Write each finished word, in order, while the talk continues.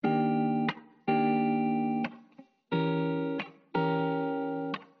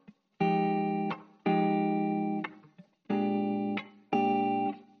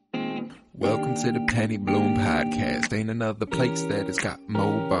Welcome to the Penny Bloom Podcast. Ain't another place that has got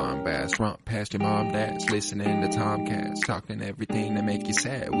more bombast. Romp past your mom, dad's listening to Tomcats, talking everything that make you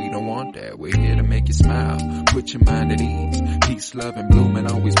sad. We don't want that. We're here to make you smile. Put your mind at ease. Peace, love, and bloom,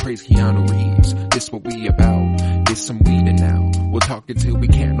 and always praise Keanu Reeves. This what we about. This some weeding now. We'll talk until we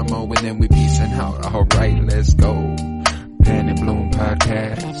can't no more, and then we peacing out. Alright, let's go. Penny Bloom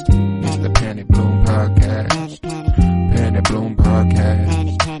Podcast. It's the Penny Bloom Podcast. Penny Bloom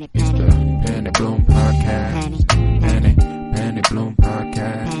Podcast. It's the Penny Bloom Podcast. Penny Bloom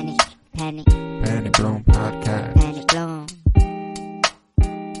Podcast. Penny Bloom Podcast.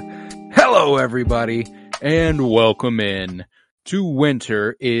 Hello, everybody, and welcome in to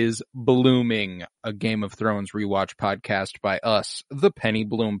Winter is Blooming, a Game of Thrones rewatch podcast by us, the Penny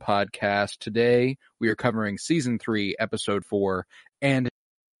Bloom Podcast. Today, we are covering Season 3, Episode 4, and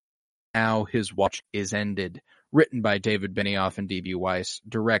Now His Watch is Ended. Written by David Benioff and D.B. Weiss,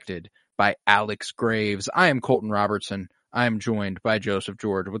 directed by Alex Graves. I am Colton Robertson. I am joined by Joseph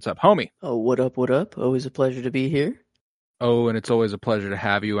George. What's up, homie? Oh, what up, what up? Always a pleasure to be here. Oh, and it's always a pleasure to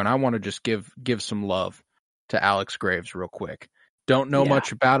have you, and I want to just give some love to Alex Graves real quick. Don't know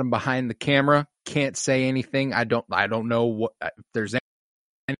much about him behind the camera. Can't say anything. I don't know what if there's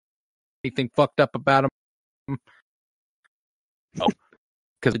anything fucked up about him. Oh,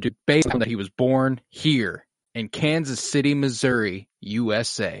 because the dude, based on that he was born here in Kansas City, Missouri,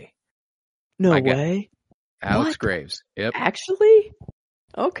 USA. No way. Alex What? Graves. Yep. Actually?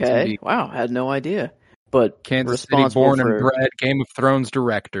 Okay. Indeed. Wow, I had no idea. But Kansas City responsible born for, and bred Game of Thrones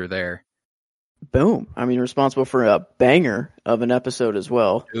director there. Boom. I mean, responsible for a banger of an episode as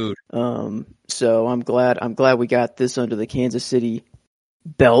well. Dude. So I'm glad we got this under the Kansas City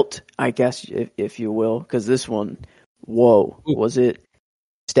belt, I guess, if you will, because this one, whoa, was it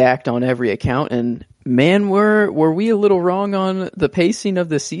stacked on every account? And man, were we a little wrong on the pacing of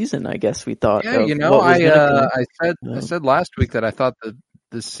the season? I guess we thought. Yeah, you know, I said last week that I thought that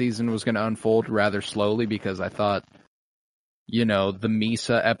this season was going to unfold rather slowly because I thought, you know, the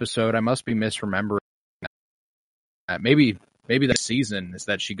Misa episode, I must be misremembering that. Maybe the season is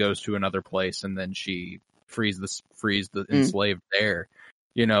that she goes to another place and then she frees the enslaved there.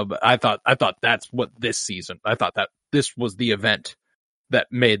 You know, but I thought that's what this season. I thought that this was the event that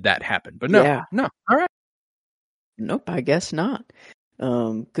made that happen. But no. All right. Nope, I guess not.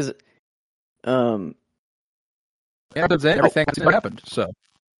 Because everything happened. So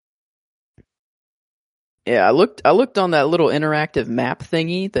yeah, I looked on that little interactive map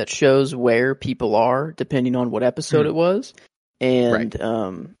thingy that shows where people are depending on what episode it was, and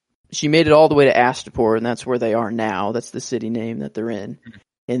she made it all the way to Astapor, and that's where they are now. That's the city name that they're in.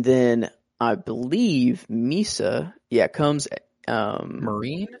 And then I believe Misa, comes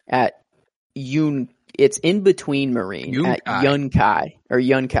Marine at Yun. It's in between Marine at Yunkai.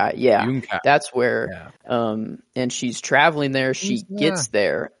 Yeah, Yunkai. That's where. And she's traveling there. She gets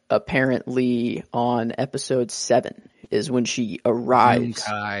there apparently on episode 7 is when she arrives.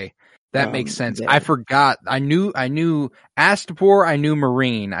 Yunkai. That makes sense. There. I forgot. I knew Astapor. I knew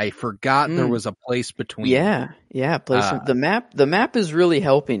Marine. I forgot there was a place between. Yeah. Place. The map is really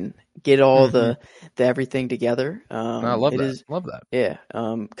helping get all the everything together. I love that. Love that. Yeah.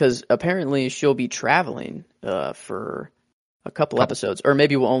 Because apparently she'll be traveling for a couple episodes, or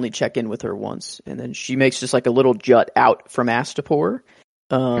maybe we'll only check in with her once, and then she makes just like a little jut out from Astapor.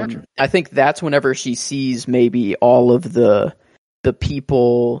 Gotcha. I think that's whenever she sees maybe all of the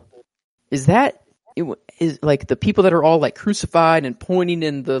people. Is like the people that are all like crucified and pointing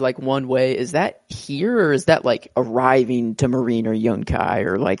in the like one way? Is that here, or is that like arriving to Marine or Yunkai,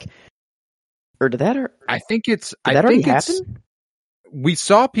 or like, or did that? I think it's. Did that already happen? We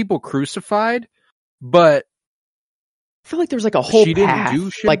saw people crucified, but I feel like there's like a whole she path. Didn't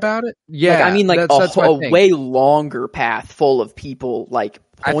do shit about it. Yeah, like, I mean, like that's a way longer path full of people. Like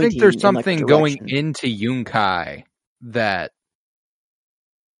I think there's something going into Yunkai that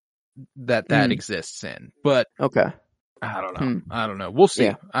exists in, but okay, I don't know. We'll see.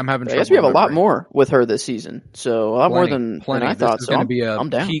 Yeah. I'm having trouble. I guess we have a lot more with her this season, so a lot more than I thought. This is going to be a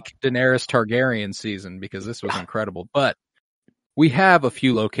peak Daenerys Targaryen season because this was incredible. But we have a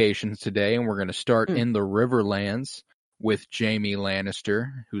few locations today, and we're going to start in the Riverlands with Jaime Lannister,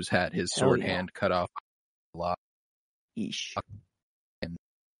 who's had his sword hand cut off a lot. Eesh. And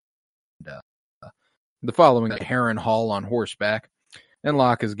the following Harren Hall on horseback. And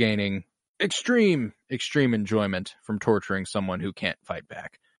Locke is gaining extreme enjoyment from torturing someone who can't fight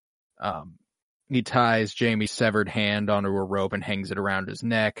back. He ties Jaime's severed hand onto a rope and hangs it around his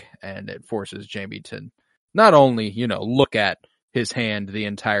neck, and it forces Jaime to not only, look at his hand the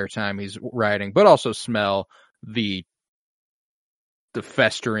entire time he's riding, but also smell the the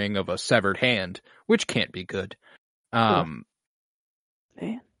festering of a severed hand, which can't be good. Man.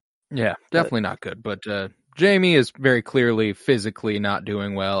 Yeah, definitely not good. But Jamie is very clearly physically not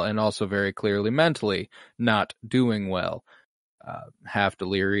doing well, and also very clearly mentally not doing well. Half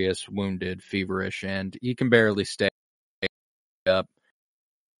delirious, wounded, feverish, and he can barely stay up.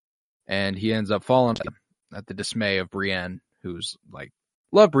 And he ends up falling at the dismay of Brienne, who's like,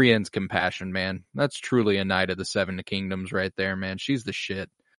 love Brienne's compassion, man. That's truly a Knight of the Seven Kingdoms right there, man. She's the shit.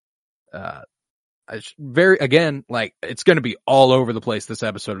 It's going to be all over the place this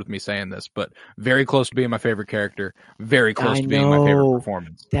episode with me saying this, but very close to being my favorite character, very close to being my favorite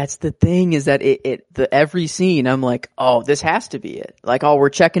performance. That's the thing, is that every scene I'm like, oh, this has to be it. Like, oh, we're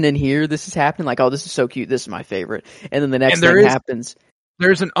checking in here, this is happening. Like, oh, this is so cute, this is my favorite. And then the next thing happens.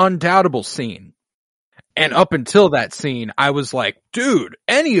 There's an undoubtable scene. And up until that scene, I was like, dude,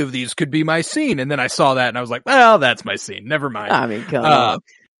 any of these could be my scene. And then I saw that and I was like, well, that's my scene. Never mind. I mean, come on.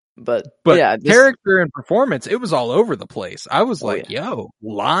 But yeah, character and performance, it was all over the place. I was yo,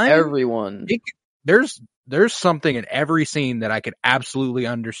 line? Everyone. There's something in every scene that I could absolutely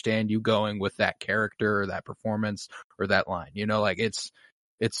understand you going with that character or that performance or that line. You know, like it's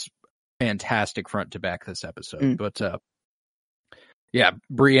fantastic front to back this episode. But yeah,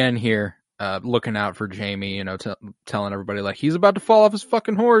 Brienne here, looking out for Jamie, you know, telling everybody like he's about to fall off his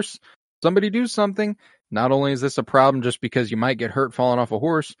fucking horse. Somebody do something. Not only is this a problem just because you might get hurt falling off a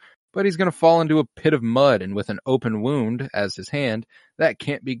horse, but he's going to fall into a pit of mud, and with an open wound as his hand, that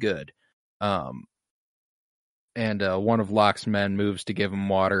can't be good. And one of Locke's men moves to give him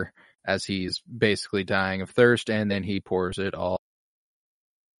water as he's basically dying of thirst, and then he pours it all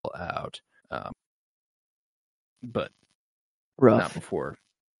out. But rough. Not before.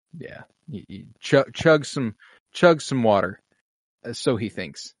 Yeah. He chug some water. So he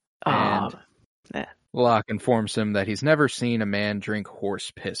thinks. And Locke informs him that he's never seen a man drink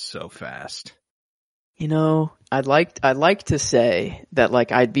horse piss so fast. You know, I'd like to say that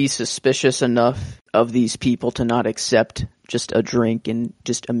like I'd be suspicious enough of these people to not accept just a drink and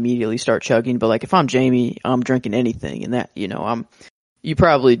just immediately start chugging. But like if I'm Jamie, I'm drinking anything, and that, you know, you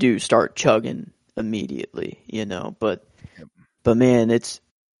probably do start chugging immediately, you know. But man,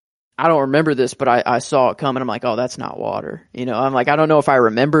 I don't remember this, but I saw it come, and I'm like, oh, that's not water. You know, I'm like, I don't know if I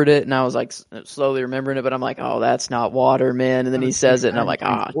remembered it, and I was like slowly remembering it, but I'm like, oh, that's not water, man. And then he says it, and I'm like,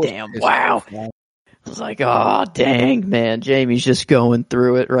 damn, wow. I was like, oh, dang, man, Jamie's just going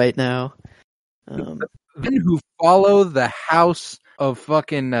through it right now. Men who follow the house of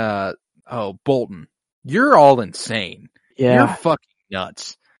fucking Bolton, you're all insane. Yeah, you're fucking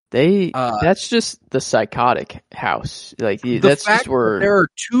nuts. That's just the psychotic house. Like that's just where there are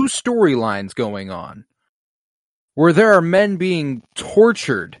two storylines going on, where there are men being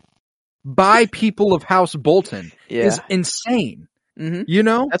tortured by people of House Bolton is insane. Mm-hmm. You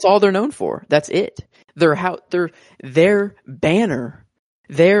know, that's all they're known for. That's it. Their banner,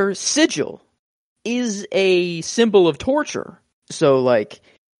 their sigil is a symbol of torture. So like,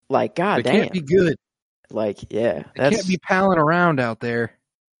 god damn, can't be good. Like, yeah, they can't be palling around out there.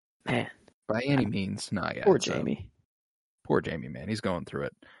 Man, by any means, not yet. Poor Jamie. Poor Jamie, man. He's going through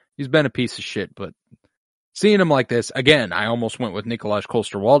it. He's been a piece of shit, but seeing him like this, again, I almost went with Nikolaj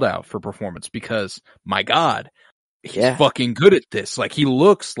Coster-Waldau for performance because, my God, he's fucking good at this. Like, he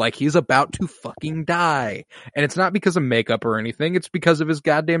looks like he's about to fucking die. And it's not because of makeup or anything. It's because of his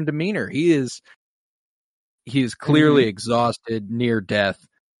goddamn demeanor. He is clearly exhausted, near death.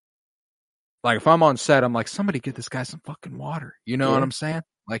 Like, if I'm on set, I'm like, somebody get this guy some fucking water. You know what I'm saying?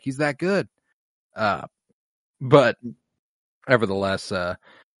 Like, he's that good. But nevertheless,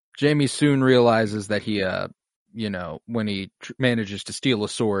 Jamie soon realizes that he, when he manages to steal a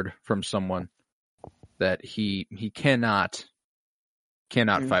sword from someone, that he cannot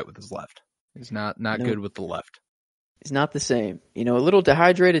fight with his left. He's not good with the left. He's not the same. You know, a little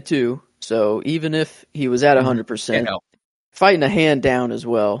dehydrated too. So even if he was at 100%, fighting a hand down as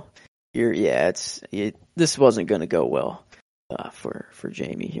well, this wasn't going to go well for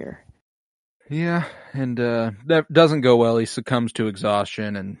Jamie here. Yeah, and that doesn't go well. He succumbs to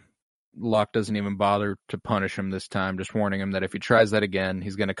exhaustion, and Locke doesn't even bother to punish him this time, just warning him that if he tries that again,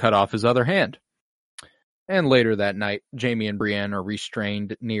 he's going to cut off his other hand. And later that night, Jamie and Brienne are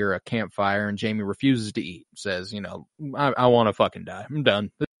restrained near a campfire, and Jamie refuses to eat. Says, I want to fucking die. I'm done.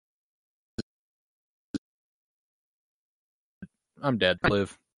 I'm dead.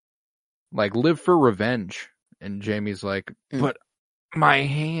 Live for revenge. And Jamie's like, but my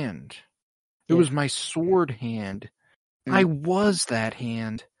hand. It was my sword hand. I was that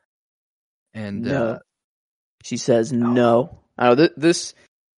hand. And no. She says no. I know this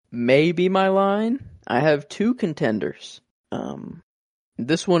may be my line. I have two contenders.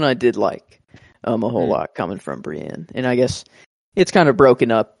 This one I did like a whole lot coming from Brienne. And I guess it's kind of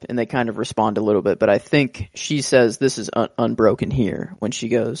broken up and they kind of respond a little bit. But I think she says this is unbroken here when she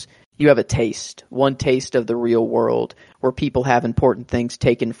goes, you have a taste, one taste of the real world where people have important things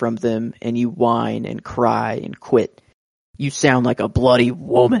taken from them and you whine and cry and quit. You sound like a bloody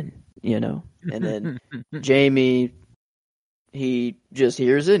woman, you know? And then Jamie, he just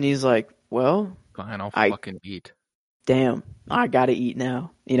hears it and he's like, well, fine, I'll fucking eat. Damn, I gotta eat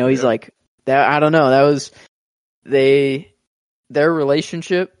now. You know, he's like, that. I don't know. That was their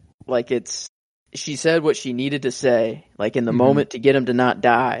relationship. Like she said what she needed to say, like in the moment to get him to not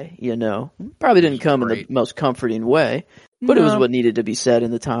die. You know, probably didn't come in the most comforting way, but it was what needed to be said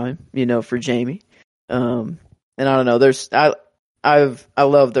in the time. You know, for Jamie. And I don't know. I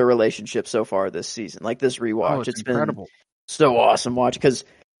love their relationship so far this season. Like this rewatch, it's incredible. Been so awesome watch because,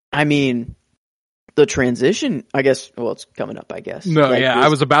 I mean, the transition. I guess. Well, it's coming up. I guess. No, like I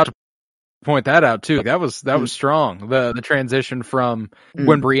was about to point that out too. That was strong. The transition from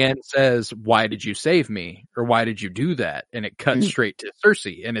when Brienne says, "Why did you save me?" or "Why did you do that?" and it cuts straight to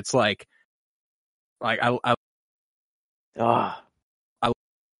Cersei, and it's like I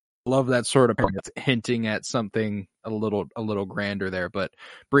love that sort of part. It's hinting at something a little grander there. But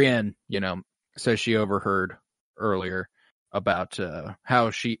Brienne, you know, says she overheard earlier about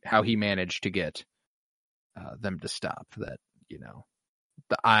how he managed to get them to stop. That, you know,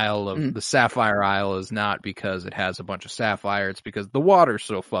 the Isle of the Sapphire Isle is not because it has a bunch of sapphire. It's because the water's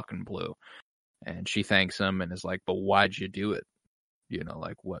so fucking blue. And she thanks him and is like, "But why'd you do it? You know,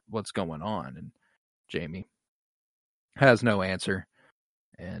 like what's going on?" And Jamie has no answer.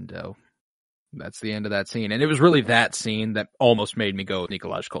 And that's the end of that scene. And it was really that scene that almost made me go with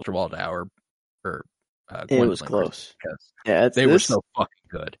Nikolaj Coster-Waldau or it was close. Yeah, they were so fucking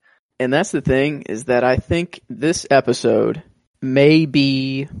good. And that's the thing, is that I think this episode may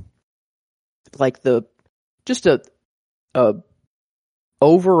be like just a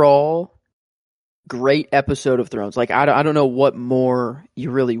overall great episode of Thrones. Like I don't know what more you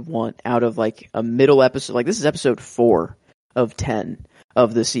really want out of like a middle episode. Like this is episode 4 of 10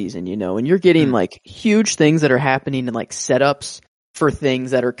 of the season, you know, and you're getting like huge things that are happening and like setups for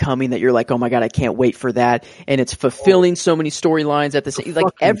things that are coming that you're like, oh my God, I can't wait for that. And it's fulfilling so many storylines at the same,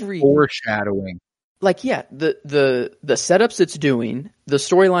 like every foreshadowing. Like, yeah, the setups it's doing, the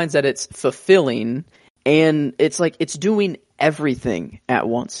storylines that it's fulfilling, and it's like, it's doing everything at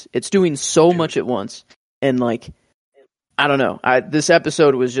once. It's doing so much at once. And like, I don't know. This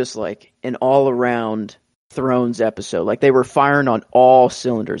episode was just like an all around Thrones episode. Like they were firing on all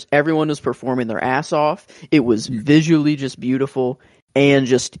cylinders. Everyone was performing their ass off. It was visually just beautiful, and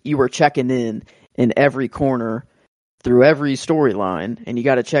just you were checking in every corner through every storyline, and you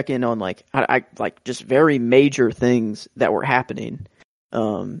got to check in on like I like just very major things that were happening.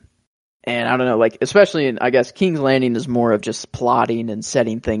 And I don't know, like especially in, I guess King's Landing is more of just plotting and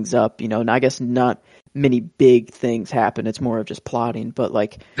setting things up, you know, and I guess not many big things happen. It's more of just plotting, but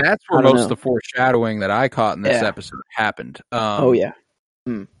like that's where most of the foreshadowing that I caught in this episode happened.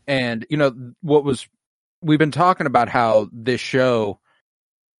 And you know we've been talking about how this show,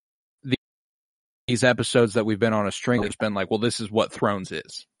 these episodes that we've been on a string, it's been like, well, this is what Thrones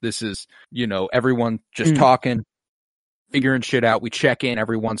is. This is, you know, everyone just talking, figuring shit out. We check in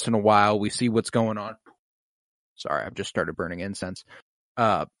every once in a while. We see what's going on. Sorry, I've just started burning incense.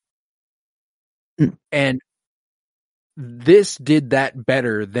 And this did that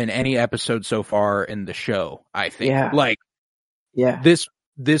better than any episode so far in the show, I think.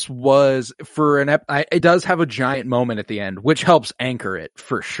 This was for it does have a giant moment at the end, which helps anchor it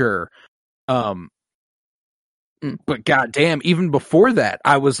for sure. But goddamn, even before that,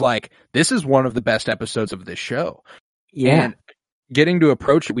 I was like, this is one of the best episodes of this show. Yeah. And getting to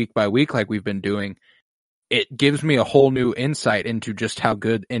approach it week by week like we've been doing, it gives me a whole new insight into just how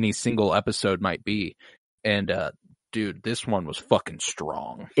good any single episode might be. And, dude, this one was fucking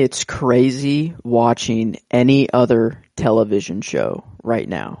strong. It's crazy watching any other television show right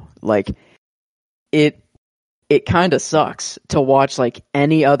now. Like, it kind of sucks to watch, like,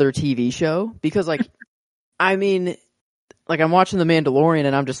 any other TV show because, like, I mean, like, I'm watching The Mandalorian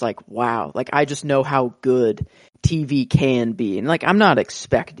and I'm just like, wow. Like, I just know how good TV can be. And like, I'm not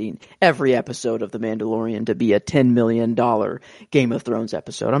expecting every episode of The Mandalorian to be a $10 million Game of Thrones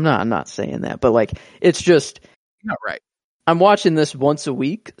episode. I'm not saying that, but like, it's just, not right. I'm watching this once a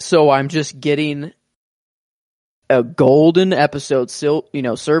week. So I'm just getting a golden episode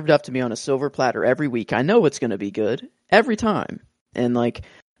served up to me on a silver platter every week. I know it's going to be good every time. And like,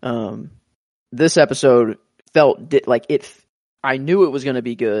 this episode felt like I knew it was going to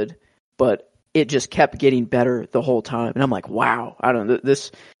be good, but it just kept getting better the whole time. And I'm like, wow, I don't know.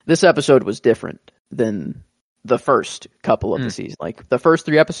 This episode was different than the first couple of the season. Like the first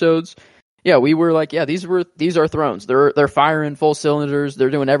 3 episodes, yeah, we were like, yeah, these are Thrones. They're firing full cylinders. They're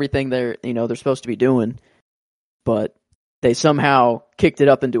doing everything they're supposed to be doing, but they somehow kicked it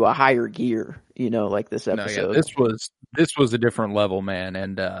up into a higher gear. Like this episode. No, yeah, this was a different level, man.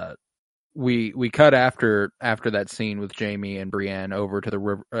 And we cut after that scene with Jaime and Brienne over to the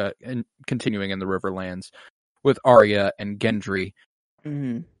river, and continuing in the Riverlands with Arya and Gendry.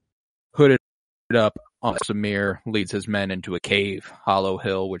 Mm-hmm. Hooded up, Samir leads his men into a cave, Hollow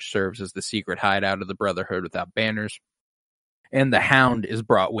Hill, which serves as the secret hideout of the Brotherhood without banners. And the Hound is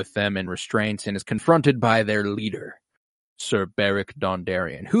brought with them in restraints and is confronted by their leader, Sir Beric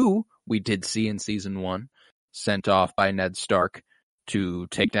Dondarrion, who we did see in season 1, sent off by Ned Stark to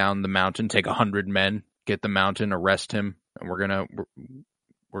take down the mountain, take 100 men, get the mountain, arrest him, and we're gonna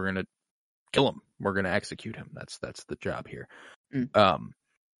kill him. We're gonna execute him. That's the job here.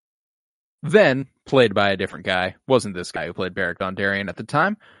 Then played by a different guy. Wasn't this guy who played Beric Dondarrion at the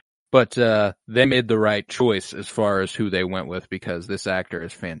time, but they made the right choice as far as who they went with, because this actor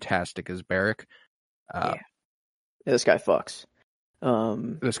is fantastic as Beric. Yeah, this guy fucks.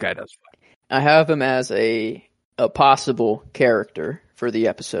 This guy does fuck. I have him as a possible character for the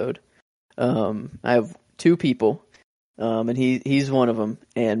episode. I have 2 people, and he's one of them.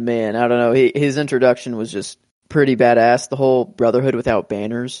 And man, I don't know, his introduction was just pretty badass. The whole Brotherhood without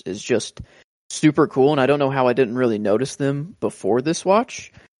banners is just super cool, and I don't know how I didn't really notice them before this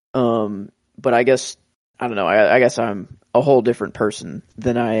watch. But I guess, I don't know, I guess I'm a whole different person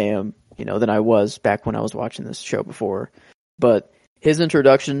than I am, than I was back when I was watching this show before. But his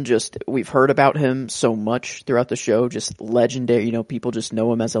introduction, just, we've heard about him so much throughout the show, just legendary, people just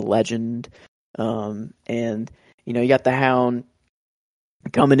know him as a legend. And, you got the Hound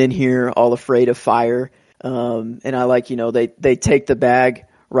coming in here all afraid of fire. And I like, they take the bag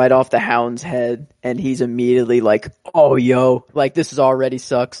right off the Hound's head, and he's immediately like, oh, yo, like, this is already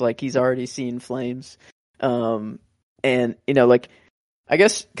sucks. Like, he's already seen flames. And, like, I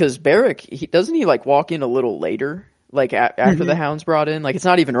guess, cause Beric, doesn't he like walk in a little later? Like after the Hound's brought in, like it's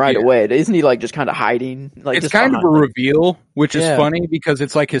not even right away. Isn't he like just kind of hiding? Like it's kind of a reveal, which is funny because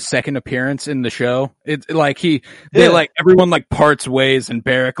it's like his second appearance in the show. It's like everyone like parts ways and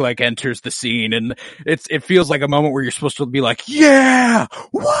Beric like enters the scene, and it feels like a moment where you're supposed to be like, yeah,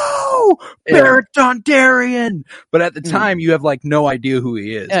 whoa, Beric Dondarrion. But at the time, you have like no idea who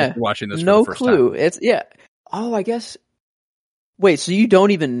he is. Yeah. If you're watching this, no for the first clue. time. It's Oh, I guess. Wait, so you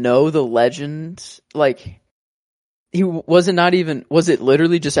don't even know the legend? Like. Was it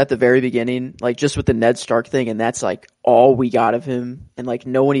literally just at the very beginning, like just with the Ned Stark thing, and that's like all we got of him, and like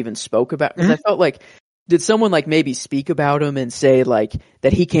no one even spoke about, because I felt like, did someone like maybe speak about him and say like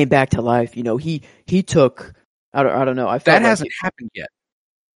that he came back to life, he took, I don't know. I felt that like hasn't happened yet.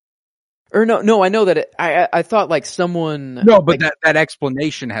 Or no, I know that I thought like someone. No, but like, that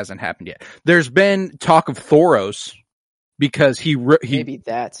explanation hasn't happened yet. There's been talk of Thoros, because he maybe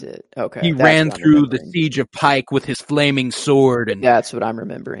that's it. Okay, he ran through the siege of Pike with his flaming sword, and that's what I'm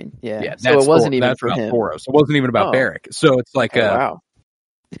remembering. Yeah, so it wasn't even for him. Thoros. It wasn't even about Beric. So it's like wow.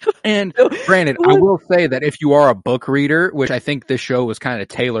 And granted, I will say that if you are a book reader, which I think this show was kind of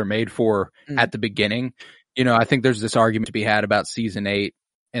tailor made for at the beginning, I think there's this argument to be had about season 8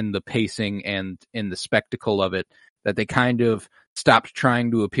 and the pacing and in the spectacle of it, that they kind of stopped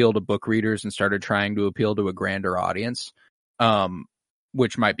trying to appeal to book readers and started trying to appeal to a grander audience.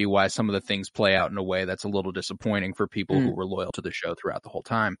 Which might be why some of the things play out in a way that's a little disappointing for people who were loyal to the show throughout the whole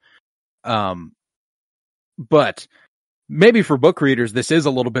time. But maybe for book readers, this is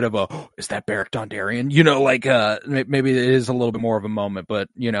a little bit of is that Beric Dondarrion? Maybe it is a little bit more of a moment, but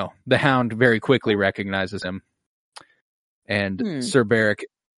the Hound very quickly recognizes him. And Sir Beric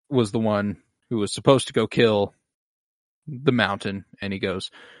was the one who was supposed to go kill the mountain. And he goes,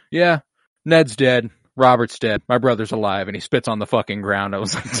 yeah, Ned's dead. Robert's dead. My brother's alive. And he spits on the fucking ground. I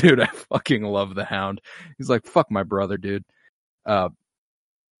was like, dude, I fucking love the Hound. He's like, fuck my brother, dude. I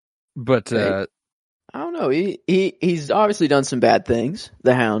don't know. He's obviously done some bad things,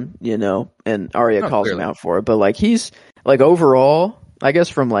 the Hound, and Arya calls him out for it. But like, he's like, overall, I guess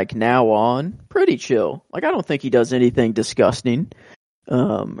from like now on, pretty chill. Like, I don't think he does anything disgusting,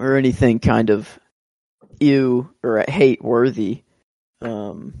 or anything kind of ew or hate worthy.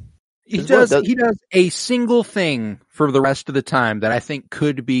 He does a single thing for the rest of the time that I think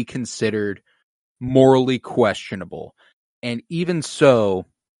could be considered morally questionable. And even so,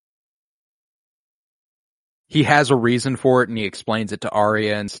 he has a reason for it, and he explains it to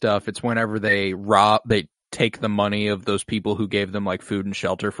Arya and stuff. It's whenever they take the money of those people who gave them like food and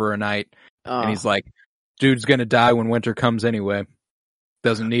shelter for a night, And he's like, dude's gonna die when winter comes anyway.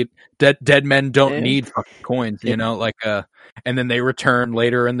 Doesn't need dead men don't need fucking coins, you know, like and then they return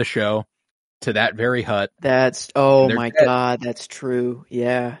later in the show to that very hut. That's my god, that's true.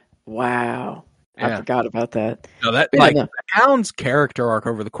 Yeah. Wow. I forgot about that. No, the Hound's character arc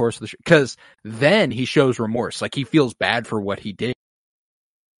over the course of the show, because then he shows remorse, like he feels bad for what he did.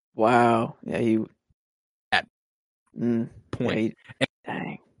 Wow. Yeah, at point. Yeah,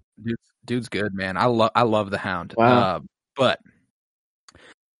 dang. Dude's good, man. I love the Hound. Wow. But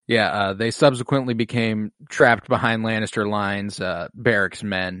they subsequently became trapped behind Lannister lines, barracks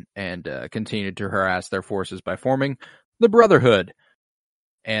men, and continued to harass their forces by forming the Brotherhood.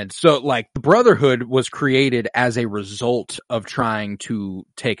 And so, like, the Brotherhood was created as a result of trying to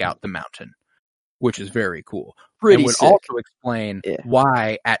take out the Mountain, which is very cool. Pretty and would sick. also explain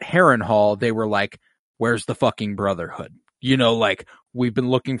why at Harrenhal they were like, where's the fucking Brotherhood? You know, like, we've been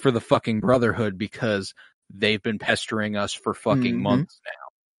looking for the fucking Brotherhood because they've been pestering us for fucking months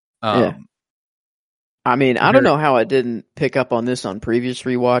now. I mean, I don't know how I didn't pick up on this on previous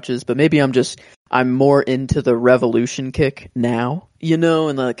rewatches, but maybe I'm more into the Revolution kick now, you know,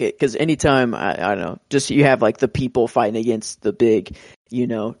 and like, cause anytime, I don't know, just you have like the people fighting against the big, you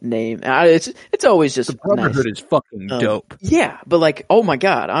know, name. It's always just the Brotherhood nice. is fucking dope. Yeah, but like, oh my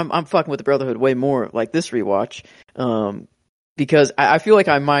god, I'm fucking with the Brotherhood way more like this rewatch, because I feel like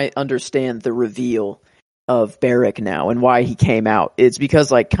I might understand the reveal of Beric now and why he came out. It's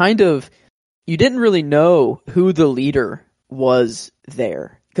because like kind of you didn't really know who the leader was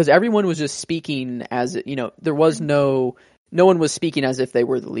there because everyone was just speaking as, you know, there was no one was speaking as if they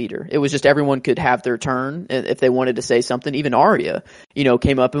were the leader. It was just everyone could have their turn if they wanted to say something. Even Arya, you know,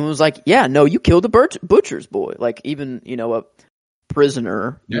 came up and was like, yeah, no, you killed the butcher's boy. Like even, you know, a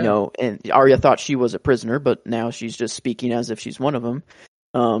prisoner, you know, and Arya thought she was a prisoner, but now she's just speaking as if she's one of them.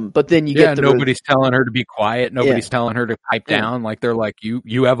 But then you get nobody's telling her to be quiet. Nobody's telling her to pipe down. Like they're like,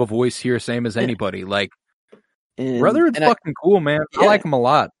 you have a voice here, same as anybody. Like, Brotherhood's fucking cool, man. I like him a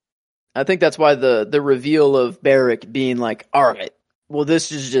lot. I think that's why the reveal of Beric being like, all right, well,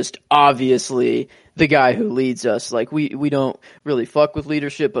 this is just obviously the guy who leads us. Like, we don't really fuck with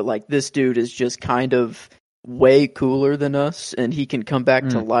leadership, but like this dude is just kind of way cooler than us, and he can come back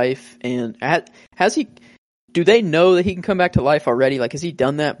to life. And has he? Do they know that he can come back to life already? Like, has he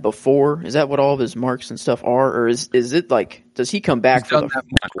done that before? Is that what all of his marks and stuff are, or is it like, does he come back?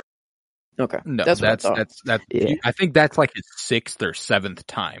 Okay, no, that's yeah. I think that's like his 6th or 7th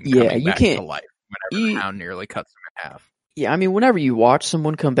time. Yeah, back to life whenever the Hound nearly cuts him in half. Yeah, I mean, whenever you watch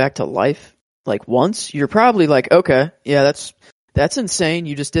someone come back to life, like once, you're probably like, okay, yeah, that's insane.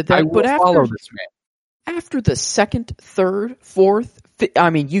 You just did that. I will follow this man. After the 2nd, 3rd, 4th, I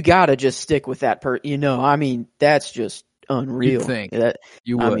mean, you gotta just stick with that you know, I mean, that's just unreal. You'd think.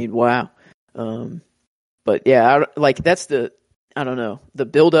 You would. I mean, wow. But yeah, that's I don't know, the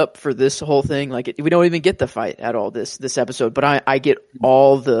build up for this whole thing. Like, we don't even get the fight at all this episode, but I get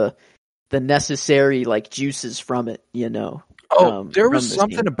all the necessary like juices from it, you know. There was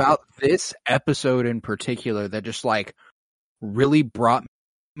something about this episode in particular that just like really brought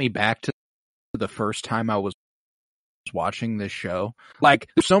me back to the first time I was watching this show. Like,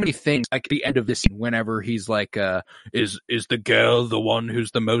 there's so many things, like the end of this scene, whenever he's like, is the girl the one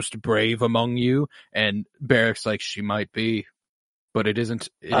who's the most brave among you? And Beric's like, she might be, but it isn't.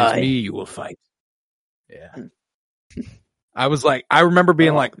 It is me you will fight. Yeah. I was like, I remember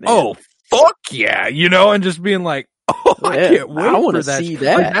being like, man. Oh, fuck yeah, you know, and just being like, oh, I can't wait I want to see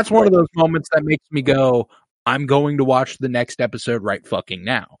that. Like, that's one of those moments that makes me go, I'm going to watch the next episode right fucking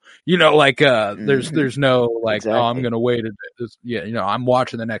now. You know, like, there's no, like, exactly. Oh, I'm going to wait. Yeah, you know, I'm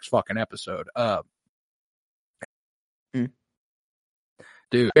watching the next fucking episode.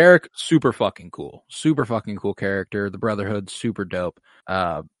 Dude, Eric, super fucking cool character. The Brotherhood, super dope.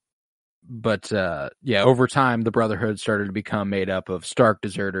 But over time, the Brotherhood started to become made up of Stark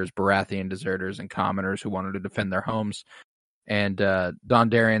deserters, Baratheon deserters, and commoners who wanted to defend their homes. And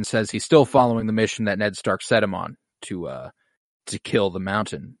Dondarrion says he's still following the mission that Ned Stark set him on to kill the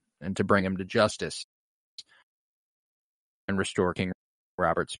Mountain and to bring him to justice and restore King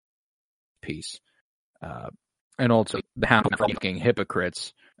Robert's peace. And also the Hound fucking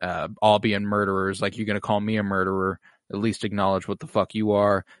hypocrites, all being murderers. Like, you're going to call me a murderer? At least acknowledge what the fuck you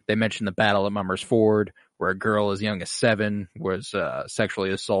are. They mentioned the battle at Mummer's Ford, where a girl as young as 7 was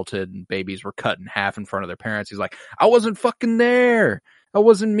sexually assaulted and babies were cut in half in front of their parents. He's like, I wasn't fucking there. That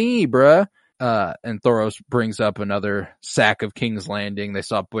wasn't me, bruh. And Thoros brings up another sack of King's Landing. They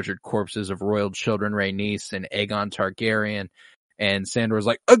saw butchered corpses of royal children, Rhaenys and Aegon Targaryen. And Sandor's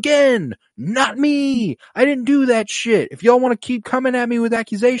like, again, not me. I didn't do that shit. If y'all want to keep coming at me with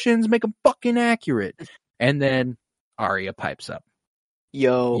accusations, make them fucking accurate. And then Arya pipes up.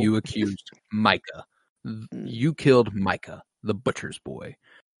 Yo. You accused Micah. You killed Micah, the butcher's boy,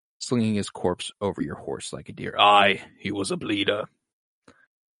 slinging his corpse over your horse like a deer. Aye, he was a bleeder. I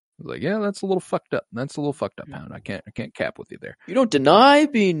was like, yeah, that's a little fucked up. That's a little fucked up, Hound. I can't cap with you there. You don't deny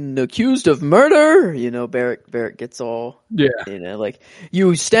being accused of murder. You know, Barrett gets all, you know, like,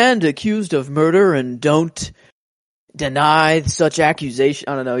 you stand accused of murder and don't deny such accusation.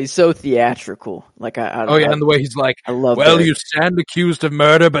 I don't know. He's so theatrical. Like, and the way he's like, I love well, Barrett. You stand accused of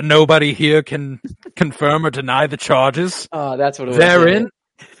murder, but nobody here can confirm or deny the charges. Oh, that's what it was. Therein,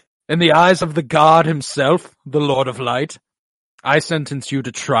 in the eyes of the God himself, the Lord of Light, I sentence you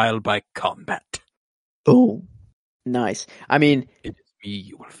to trial by combat. Boom. Nice. I mean, it is me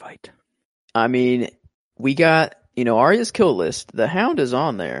you will fight. I mean, we got, you know, Arya's kill list. The Hound is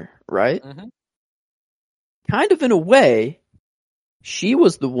on there, right? Mm-hmm. Kind of in a way, she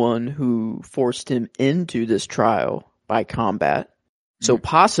was the one who forced him into this trial by combat. So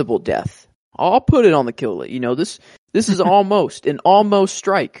possible death. I'll put it on the kill list. You know, this is almost an almost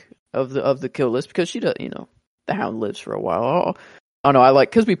strike of the kill list because she does, you know, the Hound lives for a while. Oh no, I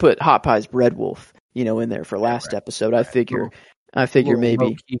like, cause we put Hot Pie's Red Wolf, you know, in there for last episode. I figure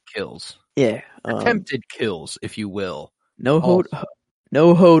maybe he kills. Yeah. Attempted kills, if you will. No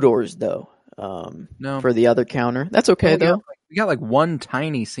Hodors though. No. For the other counter. That's okay though. We got like one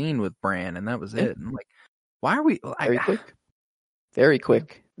tiny scene with Bran and that was it. And I'm like, why are we very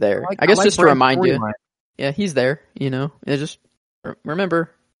quick there. I guess just to remind you. Yeah, he's there, you know. Just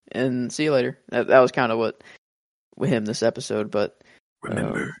remember and see you later. That was kind of what with him this episode, but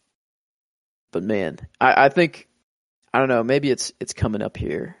remember. But man, I think, I don't know, maybe it's coming up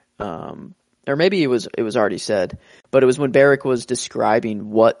here. Or maybe it was already said, but it was when Barrick was describing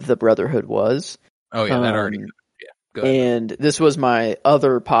what the Brotherhood was. Oh yeah, that already. Yeah, go ahead. And this was my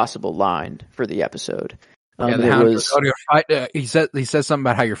other possible line for the episode. He says something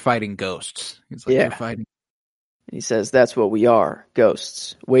about how you're fighting ghosts. He's like, you're fighting. He says, that's what we are,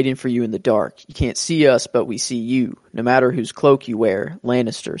 ghosts, waiting for you in the dark. You can't see us, but we see you. No matter whose cloak you wear,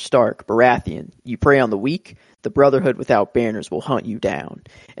 Lannister, Stark, Baratheon, you prey on the weak, the Brotherhood without banners will hunt you down.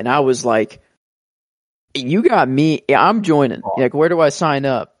 And I was like, you got me. Yeah, I'm joining. Like, where do I sign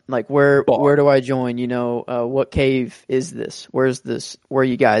up? Like, where do I join? You know, what cave is this? Where's this? Where are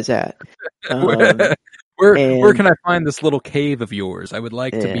you guys at? Where can I find this little cave of yours? I would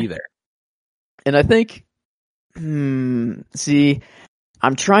like to be there. And I think, see,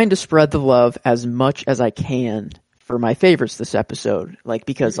 I'm trying to spread the love as much as I can for my favorites this episode. Like,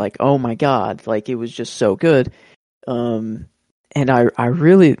 because like, oh my God, like it was just so good. And I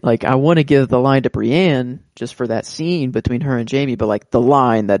really, like, I want to give the line to Brienne just for that scene between her and Jaime, but like the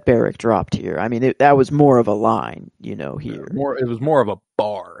line that Barrick dropped here. I mean, that was more of a line, you know, here. It was more of a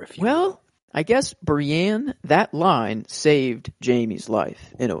bar, if you will. I guess Brienne, that line saved Jaime's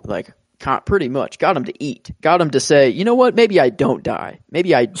life, you know, like pretty much got him to eat, got him to say, you know what, maybe I don't die.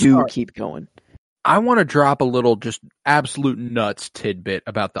 Maybe I do keep going. I want to drop a little just absolute nuts tidbit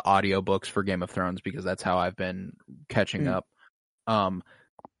about the audiobooks for Game of Thrones because that's how I've been catching up.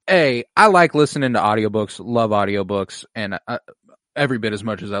 I like listening to audiobooks, love audiobooks, and every bit as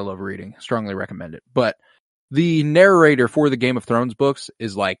much as I love reading. Strongly recommend it. But the narrator for the Game of Thrones books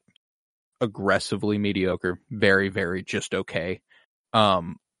is like aggressively mediocre, very, very just okay.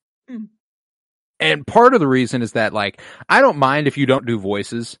 And part of the reason is that like I don't mind if you don't do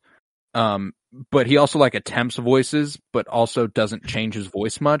voices, but he also like attempts voices, but also doesn't change his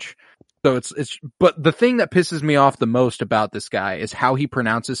voice much. So but the thing that pisses me off the most about this guy is how he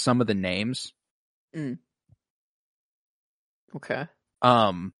pronounces some of the names. Okay.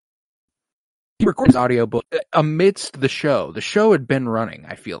 He records audiobook amidst the show. The show had been running,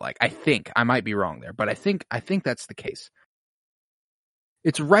 I feel like. I might be wrong there, but I think that's the case.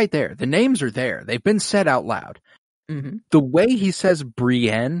 It's right there. The names are there. They've been said out loud. Mm-hmm. The way he says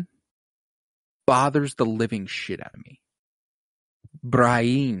Brienne bothers the living shit out of me.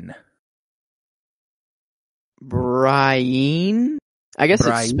 Brienne. I guess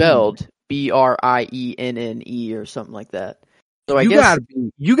it's spelled Brienne or something like that. So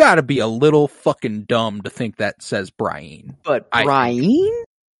you gotta be a little fucking dumb to think that says Brienne. But Brienne?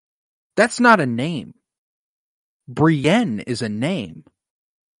 That's not a name. Brienne is a name.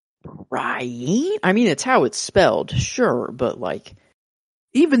 Brienne? I mean, it's how it's spelled, sure, but like,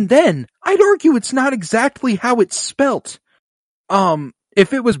 even then, I'd argue it's not exactly how it's spelt.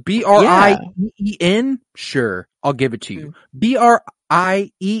 If it was Brienne, sure, I'll give it to you. Brienne,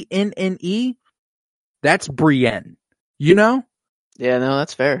 that's Brienne. You know? Yeah, no,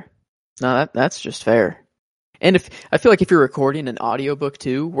 that's fair. No, that's just fair. And I feel like if you're recording an audiobook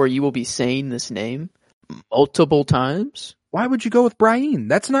too, where you will be saying this name multiple times. Why would you go with Brian?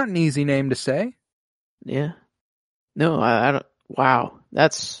 That's not an easy name to say. Yeah. No, I don't. Wow,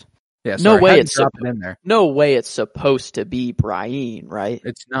 that's no way it's it in there. No way it's supposed to be Brian, right?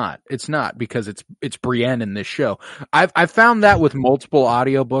 It's not. It's not because it's Brienne in this show. I've found that with multiple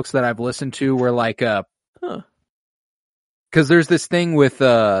audiobooks that I've listened to where like because there's this thing with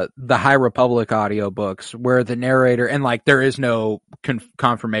the High Republic audiobooks where the narrator, and like there is no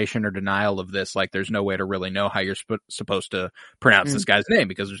confirmation or denial of this, like there's no way to really know how you're supposed to pronounce this guy's name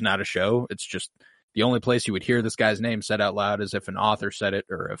because there's not a show. It's just the only place you would hear this guy's name said out loud is if an author said it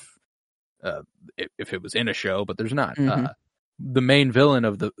or if it was in a show, but there's not. The main villain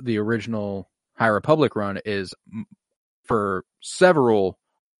of the original High Republic run is for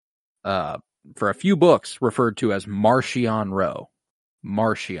a few books referred to as Marchion Ro.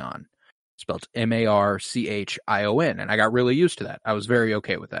 Marchion. Spelled Marchion. And I got really used to that. I was very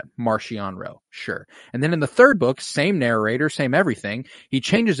okay with that. Marchion Ro. Sure. And then in the third book, same narrator, same everything. He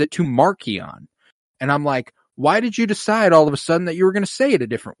changes it to Marchion. And I'm like, why did you decide all of a sudden that you were going to say it a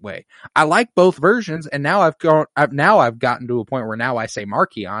different way? I like both versions. And now I've gotten to a point where now I say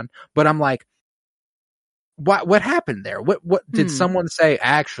Marchion, but I'm like, what happened there? What did someone say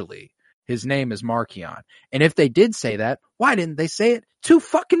actually? His name is Marchion. And if they did say that, why didn't they say it 2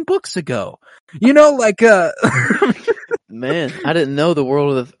 fucking books ago? You know, like, Man, I didn't know the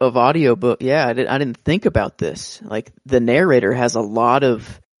world of audiobook. Yeah, I didn't think about this. Like the narrator has a lot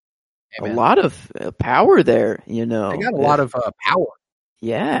of power there, you know. They got a lot of power.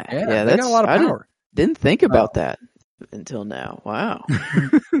 Yeah, they got a lot of power. Didn't think about that until now. Wow.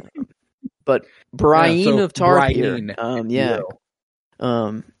 But Brian of Tarkir.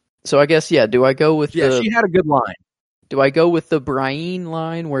 So I guess, do I go with she had a good line. Do I go with the Brian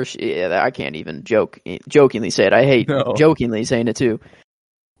line where I can't even jokingly say it. I hate jokingly saying it too.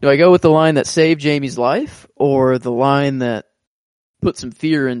 Do I go with the line that saved Jaime's life or the line that put some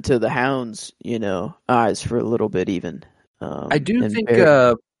fear into the Hound's, eyes for a little bit even? I do think,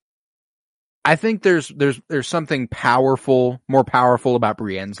 I think there's something more powerful about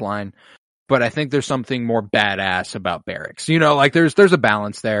Brienne's line. But I think there's something more badass about Barracks. Like there's a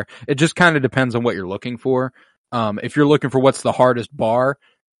balance there. It just kind of depends on what you're looking for. If you're looking for what's the hardest bar,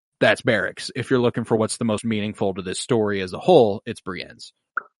 that's Barracks. If you're looking for what's the most meaningful to this story as a whole, it's Brienne's.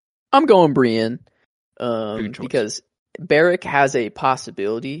 I'm going Brienne, because Barrack has a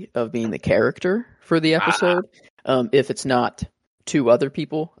possibility of being the character for the episode. If it's not 2 other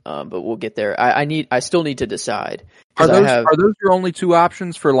people, but we'll get there. I still need to decide. Are those your only 2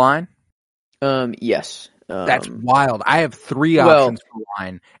 options for line? Yes. That's wild. I have 3 options for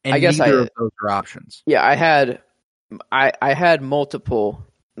line, and neither of those are options. Yeah, I had multiple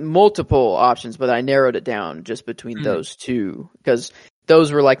options, but I narrowed it down just between those 2 because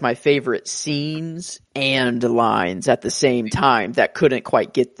those were like my favorite scenes and lines at the same time that couldn't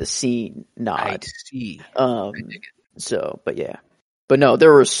quite get the scene nod. I see. But no,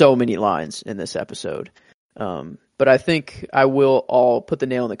 there were so many lines in this episode. But I think I will all put the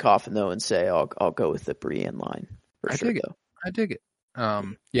nail in the coffin though and say I'll go with the Brienne line. I dig it.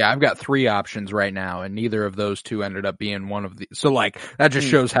 I've got 3 options right now, and neither of those 2 ended up being one of the. So like that just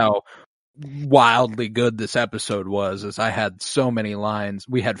shows how wildly good this episode was. As I had so many lines,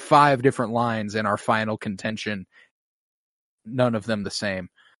 we had 5 different lines in our final contention. None of them the same.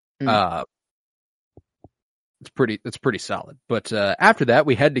 It's pretty solid. But after that,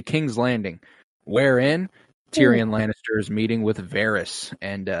 we head to King's Landing, wherein Tyrion Lannister is meeting with Varys,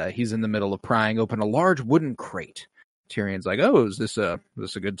 and he's in the middle of prying open a large wooden crate. Tyrion's like, "Oh, is this a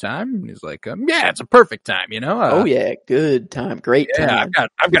good time?" And he's like, "Yeah, it's a perfect time, oh yeah, good time, great time.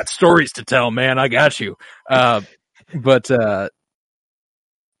 I've got stories to tell, man. I got you." But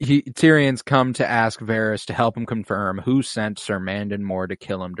Tyrion's come to ask Varys to help him confirm who sent Sir Mandon Moore to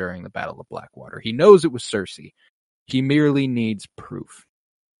kill him during the Battle of Blackwater. He knows it was Cersei. He merely needs proof.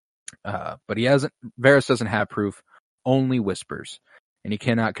 But Varys doesn't have proof, only whispers, and he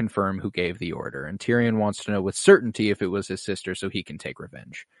cannot confirm who gave the order. And Tyrion wants to know with certainty if it was his sister so he can take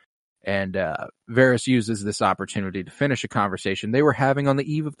revenge. And Varys uses this opportunity to finish a conversation they were having on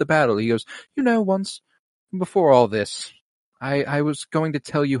the eve of the battle. He goes, once before all this, I was going to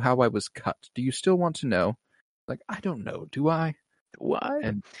tell you how I was cut. Do you still want to know? Like, I don't know. Do I? Why?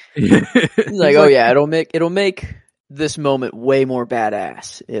 And he's like, oh yeah, it'll make this moment way more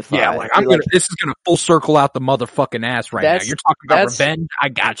badass. This is gonna full circle out the motherfucking ass right now. You're talking about revenge. I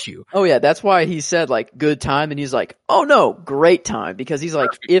got you. Oh yeah, that's why he said like good time, and he's like, oh no, great time, because he's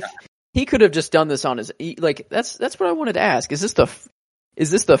like, if he could have just done this on his, that's what I wanted to ask. Is this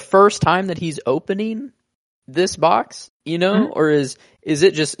is this the first time that he's opening this box, or is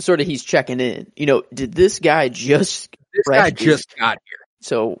it just sort of he's checking in? Did this guy just got here?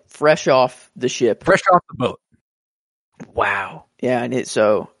 So fresh off the ship. Fresh off the boat. Wow. Yeah,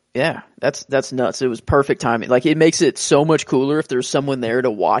 that's nuts. It was perfect timing. Like, it makes it so much cooler if there's someone there to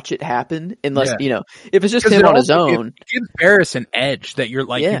watch it happen. Unless, if it's just him on his own. It gives Varys an edge that you're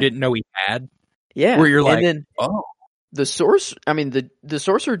like, you didn't know he had. Yeah. Where you're like, and then the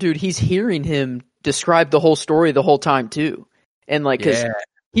sorcerer dude, he's hearing him describe the whole story the whole time too. And like, cause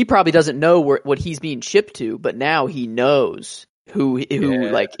he probably doesn't know what he's being shipped to, but now he knows who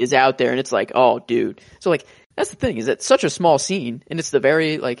like is out there, and it's like, oh dude. So like, that's the thing, is it's such a small scene, and it's the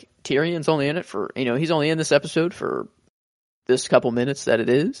very, like, Tyrion's only in it for, he's only in this episode for this couple minutes that it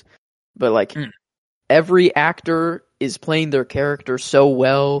is. But like, every actor is playing their character so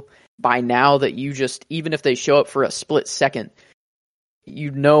well by now that you just, even if they show up for a split second,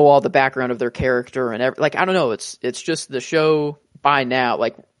 all the background of their character and like, I don't know, it's just the show by now,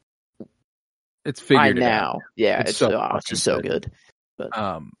 like, it's figured by now. out. Yeah, it's just so good.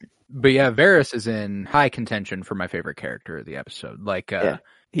 But yeah, Varys is in high contention for my favorite character of the episode. Like,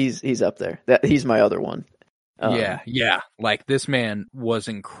 he's up there. He's my other one. Yeah. Like, this man was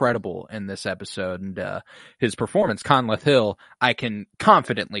incredible in this episode, and his performance, Conleth Hill, I can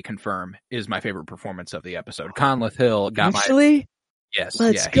confidently confirm is my favorite performance of the episode. Conleth Hill got Actually? Yes.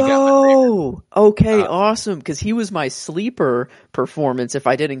 Let's go. Okay, awesome. Because he was my sleeper performance if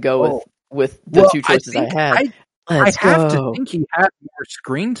I didn't go with the two choices I had. I have to think he had more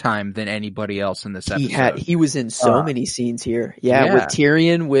screen time than anybody else in this episode. He was in so many scenes here. Yeah, with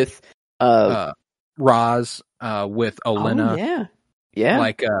Tyrion, with Roz, with Olenna. Oh, yeah.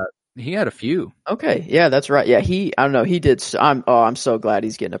 Like, he had a few. Okay, yeah, that's right. Yeah, I don't know. He did. I'm so glad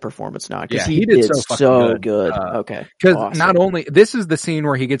he's getting a perforance nod, because he did so good. Okay, because not only this is the scene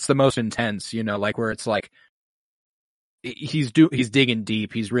where he gets the most intense. Like, where it's like, he's digging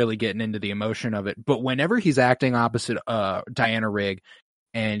deep. He's really getting into the emotion of it. But whenever he's acting opposite Diana Rigg,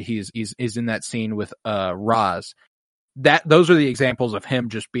 and he's in that scene with Roz, those are the examples of him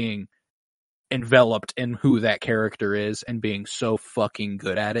just being enveloped in who that character is and being so fucking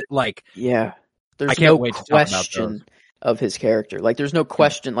good at it. Like, yeah, there's I can't wait to talk about question of his character. Like, there's no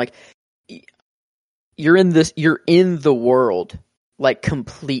question. Like, you're in the world. Like,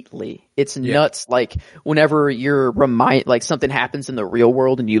 completely. It's nuts. Like, whenever you're like, something happens in the real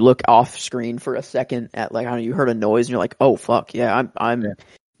world and you look off screen for a second at, like, I don't know, you heard a noise and you're like, oh fuck, yeah, I'm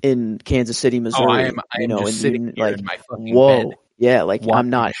in Kansas City, Missouri. I am just sitting here in my fucking whoa, bed. Yeah, like,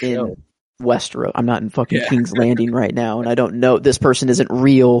 I'm not in Westeros. I'm not in fucking King's Landing right now, and I don't know, this person isn't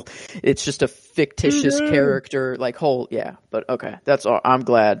real. It's just a fictitious character. Like, but okay, that's all. I'm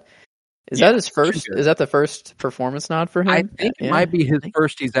glad. Is that his first? Is that the first performance nod for him? I think it might be his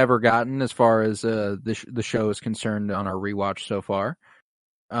first he's ever gotten, as far as the show is concerned, on our rewatch so far.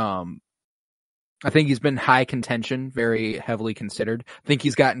 I think he's been high contention, very heavily considered. I think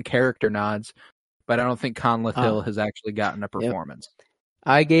he's gotten character nods, but I don't think Conleth Hill has actually gotten a performance. Yep.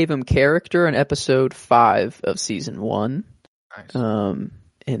 I gave him character in episode 5 of season 1. Nice.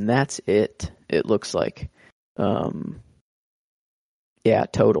 And that's it. It looks like, total.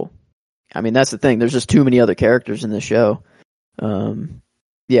 I mean, that's the thing. There's just too many other characters in the show.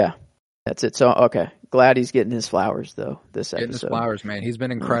 That's it. So, okay. Glad he's getting his flowers, though, this episode. Getting his flowers, man. He's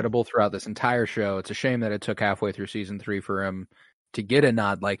been incredible throughout this entire show. It's a shame that it took halfway through season 3 for him to get a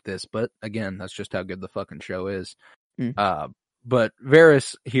nod like this. But, again, that's just how good the fucking show is. But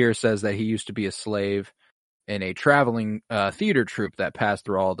Varys here says that he used to be a slave in a traveling theater troupe that passed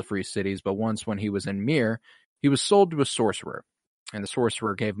through all the free cities. But once, when he was in Myr, he was sold to a sorcerer. And the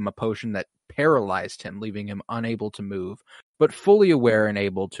sorcerer gave him a potion that paralyzed him, leaving him unable to move, but fully aware and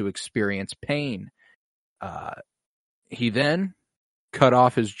able to experience pain. He then cut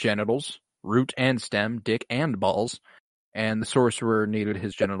off his genitals, root and stem, dick and balls, and the sorcerer needed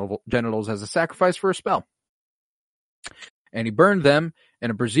his genitals as a sacrifice for a spell. And he burned them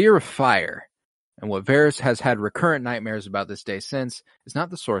in a brazier of fire. And what Varys has had recurrent nightmares about this day since is not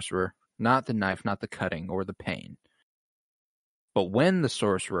the sorcerer, not the knife, not the cutting, or the pain. But when the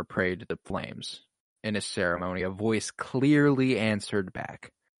sorcerer prayed to the flames in his ceremony, a voice clearly answered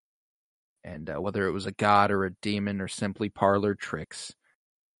back. And whether it was a god or a demon or simply parlor tricks,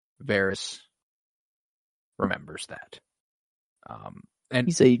 Varys remembers that. And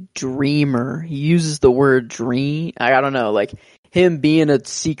he's a dreamer. He uses the word dream. I don't know. Like, him being a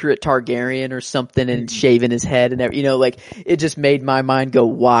secret Targaryen or something and shaving his head and everything, like it just made my mind go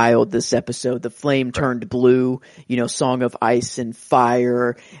wild this episode. The flame turned blue, Song of Ice and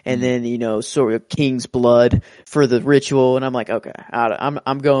Fire, and then, sort of King's Blood for the ritual. And I'm like, okay,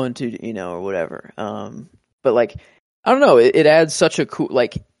 I'm going to, or whatever. But like, I don't know, it adds such a cool,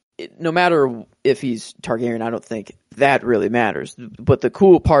 like, no matter if he's Targaryen, I don't think that really matters. But the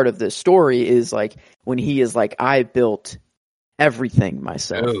cool part of this story is like when he is like, I built everything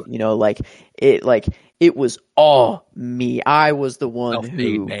myself, like it was all me. I was the one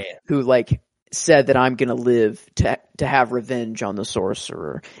who like said that I'm gonna live to have revenge on the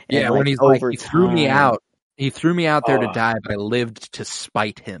sorcerer. And, when he's like, he threw me out there to die, but I lived to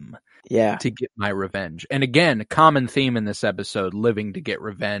spite him. Yeah. To get my revenge. And again, a common theme in this episode, living to get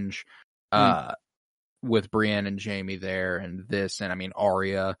revenge, with Brienne and Jaime there and this, and I mean,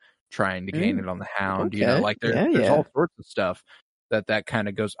 Arya trying to gain it on the Hound, Okay. like there's all sorts of stuff that kind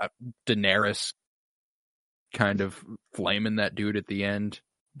of goes up. Daenerys kind of flaming that dude at the end.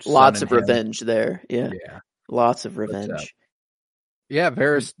 Lots of revenge there. Yeah. Lots of revenge.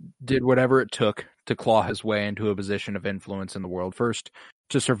 Varys did whatever it took to claw his way into a position of influence in the world. First,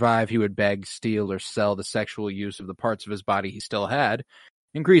 to survive, he would beg, steal, or sell the sexual use of the parts of his body he still had.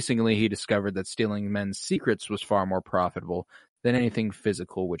 Increasingly, he discovered that stealing men's secrets was far more profitable than anything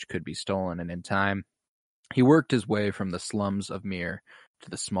physical which could be stolen, and in time, he worked his way from the slums of Myr to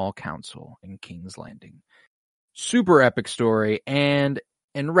the small council in King's Landing. Super epic story, and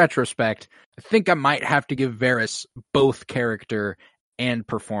in retrospect, I think I might have to give Varys both character and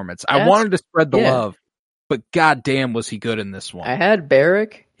performance. I wanted to spread the love, but goddamn was he good in this one. I had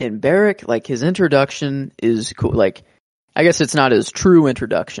Beric, and Beric, like, his introduction is cool. Like, I guess it's not his true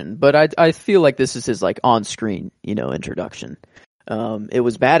introduction, but I feel like this is his, like, on-screen, introduction. It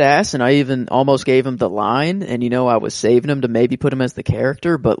was badass, and I even almost gave him the line, and, I was saving him to maybe put him as the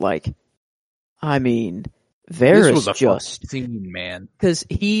character, but, like, I mean, Varys this was a just... scene, man. Because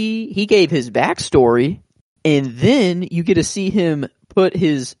he gave his backstory, and then you get to see him put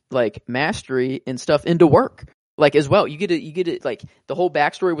his like mastery and stuff into work, like as well. You get it like the whole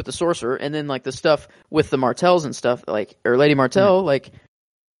backstory with the sorcerer, and then like the stuff with the Martells and stuff, like or Lady Martell, like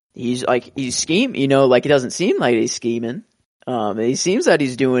he's scheming. Like it doesn't seem like he's scheming. He seems that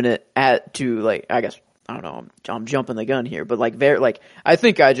he's doing it to like I guess I don't know. I'm jumping the gun here, but like I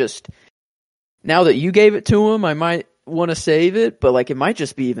think now that you gave it to him, I might want to save it, but like it might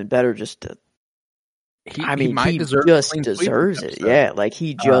just be even better just to. He just deserves it. Yeah, like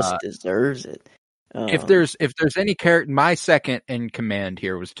he just deserves it. If there's any character, my second in command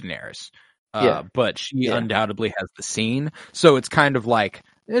here was Daenerys. But she undoubtedly has the scene, so it's kind of like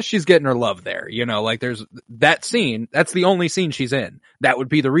she's getting her love there. Like there's that scene. That's the only scene she's in. That would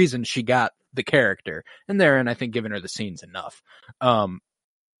be the reason she got the character, and I think giving her the scene's enough.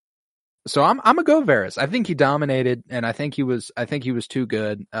 So I'm gonna go Varys. I think he dominated, and I think he was too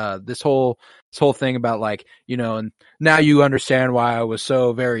good. This whole thing about like and now you understand why I was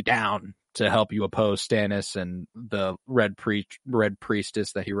so very down to help you oppose Stannis and the Red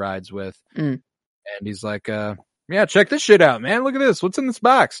Priestess that he rides with. And he's like, yeah, check this shit out, man. Look at this. What's in this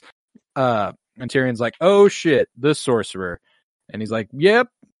box? And Tyrion's like, oh shit, the sorcerer. And he's like, yep,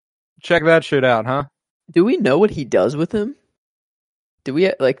 check that shit out, huh? Do we know what he does with him? Do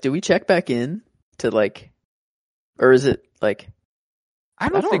we check back in to like, or is it like? I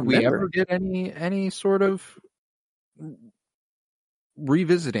don't think we ever get any sort of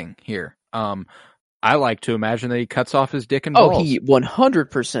revisiting here. I like to imagine that he cuts off his dick and balls. Oh, he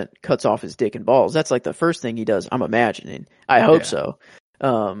 100% cuts off his dick and balls. That's like the first thing he does. I'm imagining. I hope so.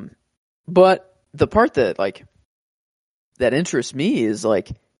 But the part that like that interests me is like.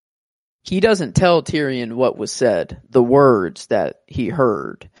 He doesn't tell Tyrion what was said, the words that he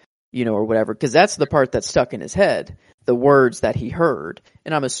heard, or whatever, because that's the part that's stuck in his head, the words that he heard.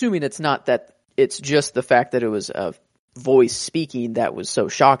 And I'm assuming it's not that it's just the fact that it was a voice speaking that was so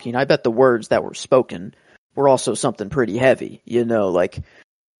shocking. I bet the words that were spoken were also something pretty heavy, like,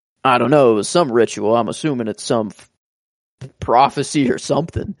 I don't know, it was some ritual. I'm assuming it's some prophecy or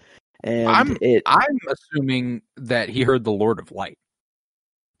something. And I'm assuming that he heard the Lord of Light.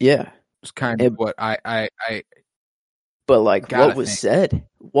 Yeah. It's kind of what I but like what was said?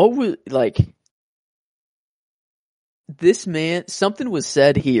 What was like this man? Something was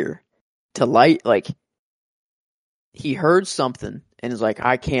said here to light. Like he heard something and is like,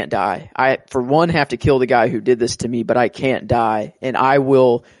 I can't die. I for one have to kill the guy who did this to me, but I can't die, and I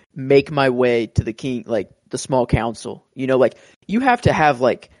will make my way to the king, like the small council. Like you have to have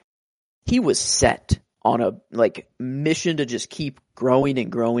like he was set on a like mission to just keep growing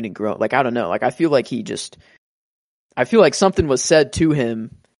and growing and growing. Like, I don't know. Like, I feel like he just I feel like something was said to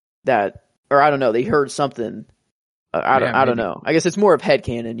him that, or I don't know, they heard something. I don't know. I guess it's more of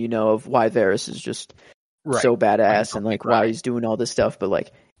headcanon, you know, of why Varys is just so badass and like why he's doing all this stuff. But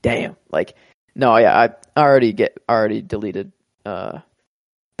like, damn, like, no, yeah, I already deleted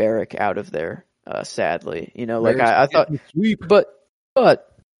Beric out of there. Sadly, you know, like I thought, but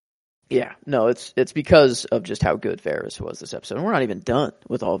yeah, no, it's because of just how good Varys was this episode. And we're not even done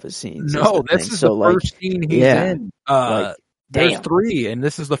with all of his scenes. No, this is the first scene he's in. There's 3, and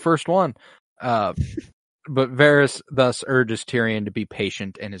this is the first one. But Varys thus urges Tyrion to be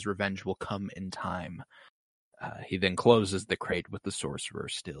patient, and his revenge will come in time. He then closes the crate with the sorcerer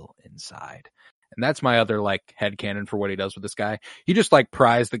still inside. And that's my other, like, headcanon for what he does with this guy. He just, like,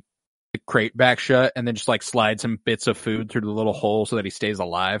 pries the crate back shut and then just, like, slides him bits of food through the little hole so that he stays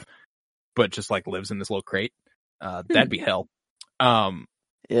alive, but just, like, lives in this little crate. That'd be hell.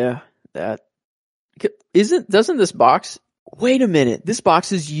 Yeah, that... Doesn't this box... Wait a minute, this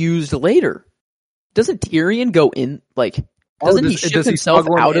box is used later. Doesn't Tyrion go in, like... Doesn't he ship himself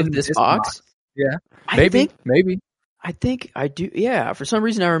out of this box? Yeah, maybe. I think I do. Yeah, for some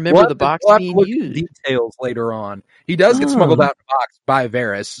reason I remember the box being used. Details later on. He does get smuggled out of the box by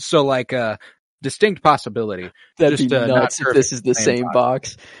Varys, so like a distinct possibility. That'd be nuts if this is the same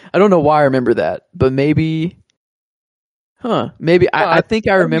box. I don't know why I remember that, but maybe. Maybe I think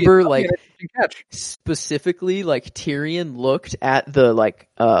I remember like specifically like Tyrion looked at the like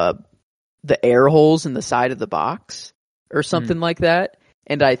the air holes in the side of the box or something like that,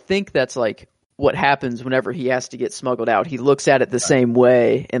 and I think that's like what happens whenever he has to get smuggled out. He looks at it the same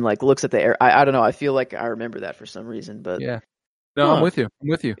way and like looks at the air. I don't know. I feel like I remember that for some reason, but yeah. No, I'm with you.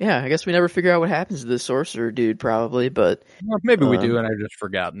 Yeah, I guess we never figure out what happens to the sorcerer dude, probably, but maybe we do, and I've just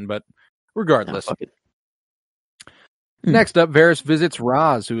forgotten. But regardless, next up, Varys visits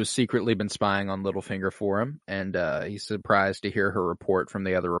Raz, who has secretly been spying on Littlefinger for him, and he's surprised to hear her report from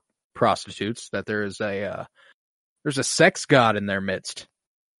the other prostitutes that there's a sex god in their midst.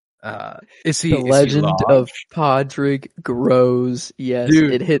 Is he the legend of Podrick grows? Yes,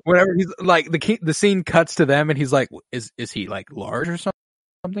 dude, it hit. Whenever he's like the scene cuts to them, and he's like, "Is he like large or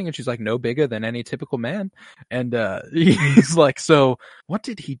something?" And she's like, "No bigger than any typical man." And he's like, "So what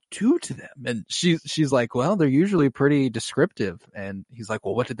did he do to them?" And she's like, "Well, they're usually pretty descriptive." And he's like,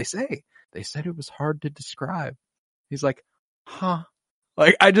 "Well, what did they say?" They said it was hard to describe. He's like, "Huh."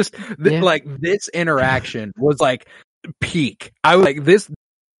 Like I just like this interaction was like peak. I was like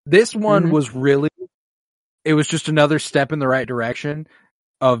this one was really, it was just another step in the right direction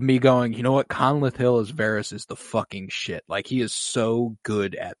of me going, you know what, Conleth Hill as Varys is the fucking shit. Like he is so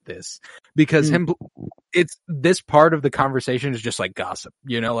good at this because it's this part of the conversation is just like gossip,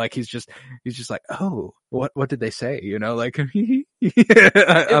 you know, like he's just like, oh, what did they say? You know, like it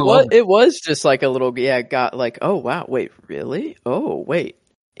was just like a little, got like, oh wow, wait, really? Oh wait,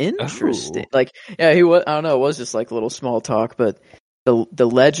 interesting. Like, yeah, he was, I don't know, it was just like a little small talk, but the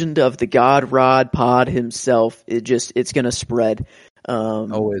legend of the God Rod Pod himself, it's gonna spread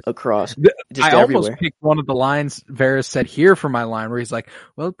across just I everywhere. Almost picked one of the lines Varys said here for my line where he's like,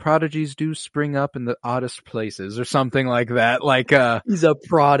 well, prodigies do spring up in the oddest places or something like that. Like he's a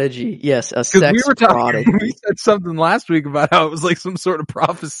prodigy. Yes, a sex prodigy. We said something last week about how it was like some sort of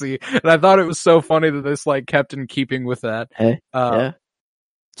prophecy, and I thought it was so funny that this like kept in keeping with that. Yeah,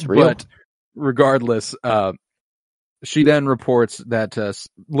 it's real. But regardless, she then reports that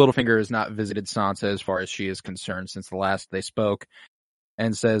Littlefinger has not visited Sansa as far as she is concerned since the last they spoke,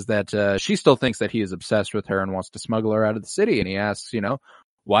 and says that she still thinks that he is obsessed with her and wants to smuggle her out of the city. And he asks, you know,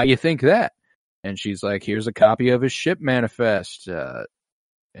 why you think that? And she's like, here's a copy of his ship manifest.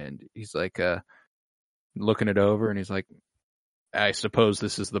 And he's like, looking it over, and he's like, I suppose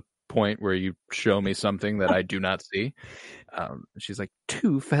this is the point where you show me something that I do not see. She's like,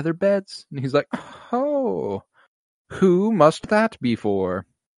 2 feather beds? And he's like, oh, who must that be for?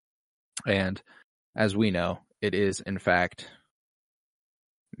 And as we know, it is in fact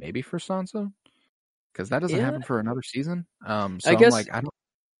maybe for Sansa, because that doesn't happen for another season. So I guess, I'm like, I don't.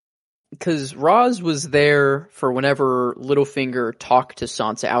 Because Raz was there for whenever Littlefinger talked to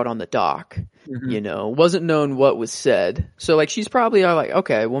Sansa out on the dock. You know, wasn't known what was said. So like, she's probably like,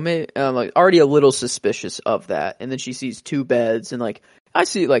 okay, well, maybe like already a little suspicious of that. And then she sees 2 beds, and like, I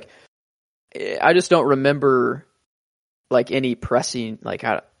see, like, I just don't remember like any pressing, like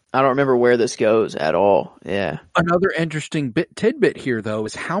I don't remember where this goes at all. Yeah. Another interesting tidbit here though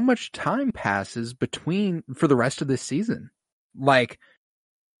is how much time passes between for the rest of this season. Like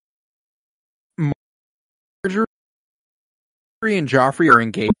Marjorie and Joffrey are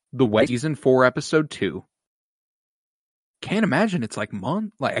engaged the way season 4 episode 2. can't imagine it's like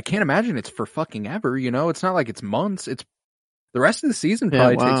month. Like I can't imagine it's for fucking ever. You know, it's not like it's months. It's the rest of the season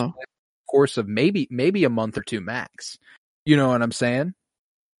probably takes place in the course of maybe a month or two max. You know what I'm saying?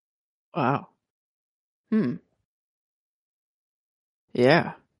 Wow.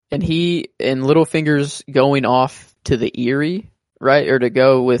 Yeah. And Littlefinger's going off to the Eyrie, right? Or to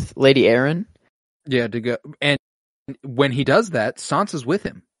go with Lady Arryn? Yeah, to go. And when he does that, Sansa's with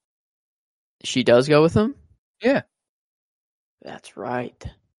him. She does go with him? Yeah. That's right.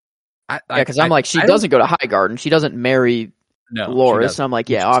 Because I'm like, she I doesn't go to Highgarden. She doesn't marry Loras. So I'm like,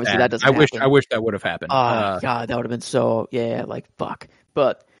 yeah, obviously that doesn't happen. I wish that would have happened. Oh, God, that would have been so, like, fuck.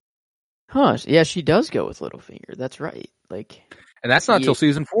 But, yeah, she does go with Littlefinger. That's right. Like, and that's not till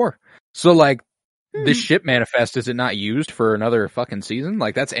season 4. So, like, this ship manifest, is it not used for another fucking season?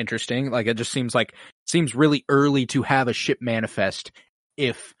 Like, that's interesting. Like, it just seems really early to have a ship manifest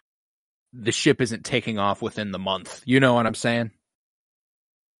if the ship isn't taking off within the month. You know what I'm saying?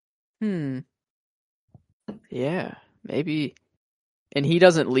 Yeah, maybe. And he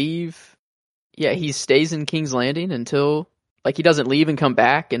doesn't leave. Yeah, he stays in King's Landing until, like, he doesn't leave and come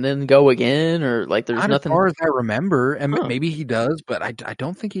back and then go again, or like there's nothing. As far as I remember, and maybe he does, but I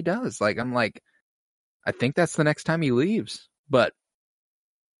don't think he does. Like, I'm like, I think that's the next time he leaves. But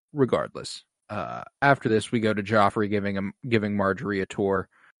regardless, after this, we go to Joffrey giving Marjorie a tour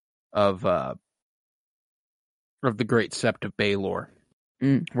of the Great Sept of Baelor,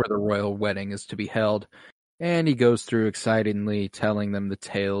 where the royal wedding is to be held. And he goes through excitedly telling them the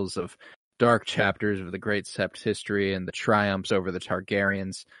tales of dark chapters of the Great Sept's history and the triumphs over the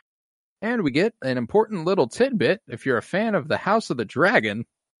Targaryens. And we get an important little tidbit. If you're a fan of the House of the Dragon,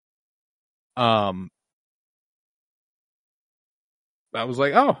 I was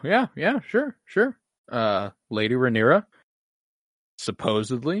like, oh, yeah, sure. Lady Rhaenyra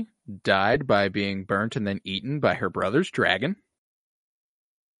supposedly died by being burnt and then eaten by her brother's dragon.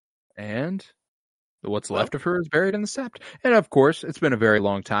 And what's left of her is buried in the Sept. And of course, it's been a very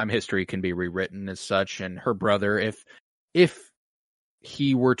long time. History can be rewritten as such. And her brother, if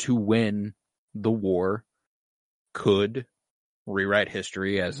he were to win the war, could rewrite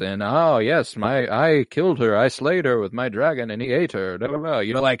history as in, oh yes, I killed her, I slayed her with my dragon, and he ate her. Blah, blah, blah.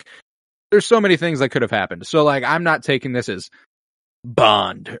 You know, like, there's so many things that could have happened. So, like, I'm not taking this as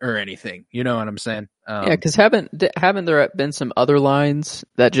Bond or anything. You know what I'm saying? Yeah, because haven't there been some other lines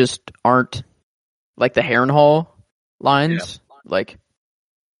that just aren't like the Harrenhal lines? Yeah. Like,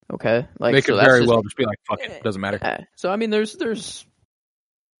 okay, like they could very well just be like, fuck it, doesn't matter. Yeah. So I mean, there's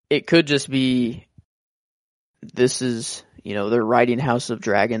it could just be this is, you know, they're writing House of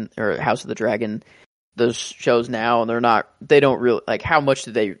the Dragon, those shows now, and they don't really, like, how much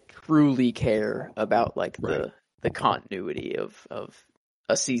do they truly care about, like, the continuity of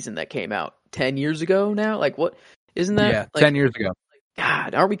a season that came out 10 years ago now? Like, what, isn't that? Yeah, like, 10 years ago.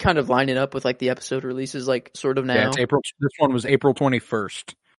 God, are we kind of lining up with, like, the episode releases, like, sort of now? Yeah, it's April. This one was April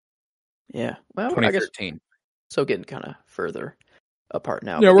 21st. Yeah. Well, 2013. I guess, so getting kind of further apart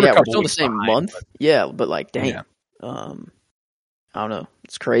now. Yeah, we're still the same month. But, yeah, but like, dang. Yeah. I don't know.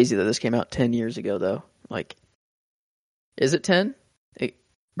 It's crazy that this came out 10 years ago, though. Like, is it 10?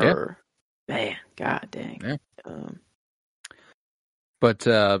 Yeah. Man, god dang. Yeah. But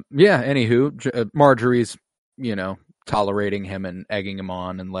anywho, Marjorie's, you know, tolerating him and egging him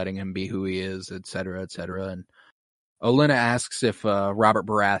on and letting him be who he is, etc., etc. And Olenna asks if Robert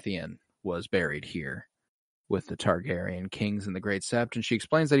Baratheon was buried here with the Targaryen kings in the Great Sept, and she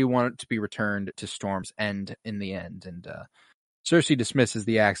explains that he wanted to be returned to Storm's End in the end. And Cersei dismisses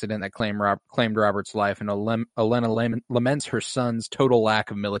the accident that claimed Robert's life, and Olenna laments her son's total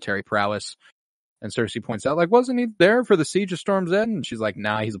lack of military prowess. And Cersei points out, like, wasn't he there for the siege of Storm's End? And she's like,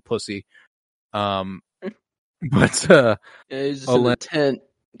 nah, he's a pussy. But he's just in a tent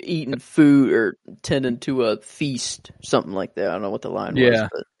eating food or tending to a feast, something like that. I don't know what the line was.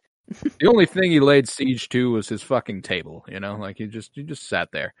 But... The only thing he laid siege to was his fucking table, you know, like he just sat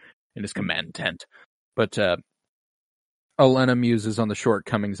there in his command tent. But Olenna muses on the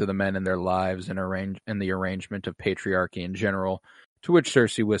shortcomings of the men in their lives and the arrangement of patriarchy in general, to which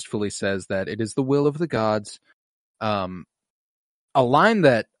Cersei wistfully says that it is the will of the gods. A line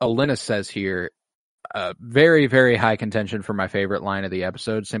that Olenna says here, very, very high contention for my favorite line of the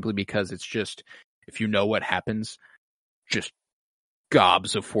episode, simply because it's just, if you know what happens, just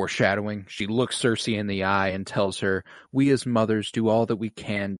gobs of foreshadowing. She looks Cersei in the eye and tells her, we as mothers do all that we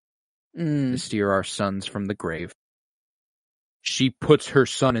can to steer our sons from the grave. She puts her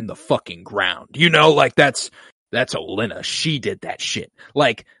son in the fucking ground. You know, like, that's Olenna. She did that shit.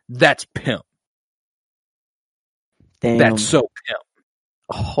 Like, that's pimp. Damn. That's so pimp.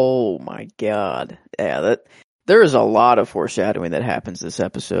 Oh my god. Yeah, There is a lot of foreshadowing that happens this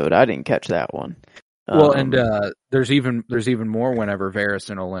episode. I didn't catch that one. Well, and there's even more whenever Varys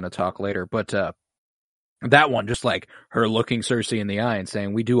and Olenna talk later, but that one, just like her looking Cersei in the eye and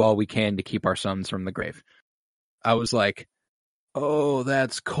saying, "We do all we can to keep our sons from the grave." I was like, "Oh,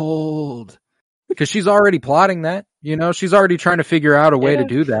 that's cold," because she's already plotting that. You know, she's already trying to figure out a way to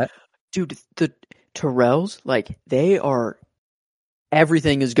do that. Dude, the Tyrells, like, they are.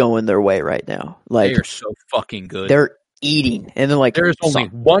 Everything is going their way right now. Like, they are so fucking good. They're eating, and then like there's only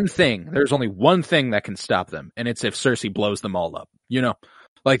one thing. There's only one thing that can stop them, and it's if Cersei blows them all up. You know,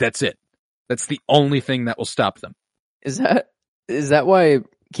 like that's it. That's the only thing that will stop them. Is that why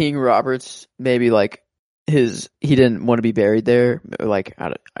King Robert's maybe like he didn't want to be buried there? Like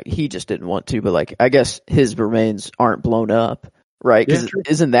he just didn't want to, but like I guess his remains aren't blown up, right? Because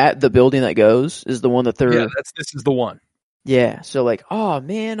isn't that the building that goes? Is the one that they're this is the one. Yeah, so like, oh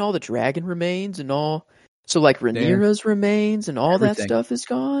man, all the dragon remains and all. So like Rhaenyra's remains and all that stuff is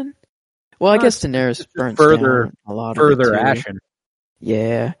gone. Well, I guess Daenerys burns down a lot further of it too. ashen.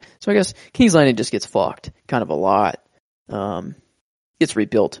 Yeah, so I guess King's Landing just gets fucked kind of a lot. Gets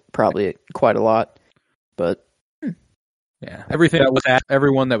rebuilt probably quite a lot, but yeah,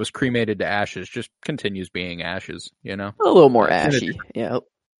 everyone that was cremated to ashes just continues being ashes. You know, a little more ashy. Yeah.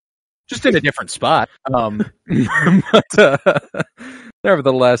 Just in a different spot. But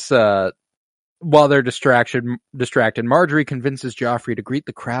nevertheless, while they're distracted, Marjorie convinces Joffrey to greet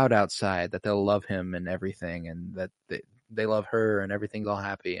the crowd outside, that they'll love him and everything, and that they love her and everything's all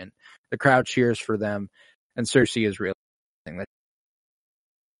happy, and the crowd cheers for them, and Cersei is realizing that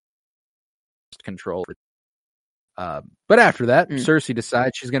control. But after that, Cersei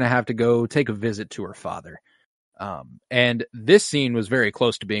decides she's going to have to go take a visit to her father. And this scene was very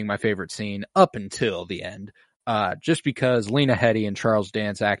close to being my favorite scene up until the end. Just because Lena Headey and Charles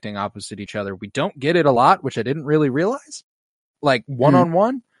Dance acting opposite each other, we don't get it a lot, which I didn't really realize, like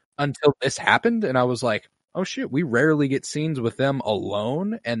one-on-one until this happened. And I was like, oh shit, we rarely get scenes with them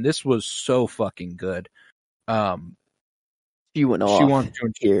alone. And this was so fucking good. She went off. She wants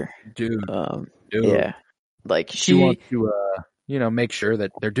to here. Dude. Yeah. Like she wants to, make sure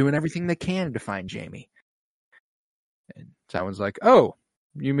that they're doing everything they can to find Jaime. And someone's like, "Oh,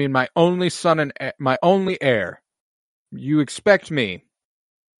 you mean my only son and my only heir? You expect me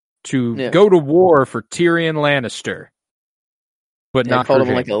to go to war for Tyrion Lannister, but not called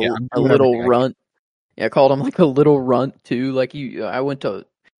for him Jaime." like a little runt. Yeah, I called him like a little runt too. Like I went to.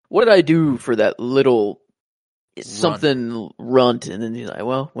 What did I do for that little something runt? And then he's like,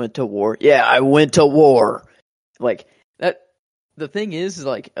 "Well, went to war." Yeah, I went to war. Like that. The thing is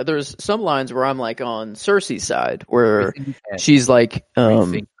like, there's some lines where I'm like on Cersei's side, where she's like, yeah,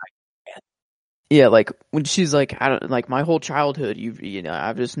 like when she's like, I don't like my whole childhood.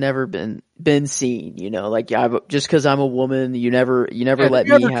 I've just never been seen. Like just because I'm a woman, you never let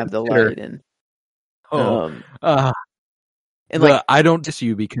me have the light. And and like, I don't diss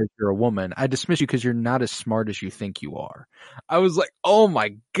you because you're a woman. I dismiss you because you're not as smart as you think you are. I was like, oh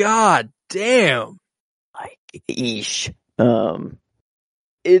my god, damn, like eesh.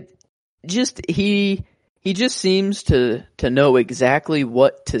 It just he just seems to know exactly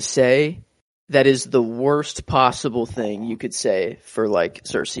what to say. That is the worst possible thing you could say for like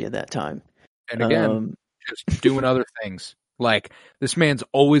Cersei in that time. And again, just doing other things. Like this man's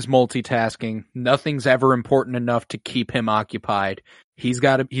always multitasking. Nothing's ever important enough to keep him occupied. He's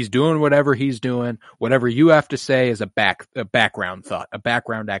doing whatever he's doing. Whatever you have to say is a background thought, a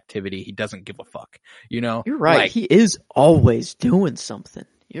background activity. He doesn't give a fuck. You're right. Like, he is always doing something.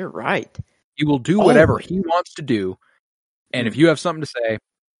 You're right. He will do whatever he wants to do. And if you have something to say,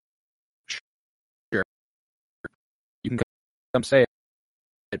 sure, you can come say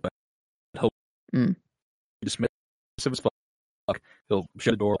it. But he'll dismiss his fuck. He'll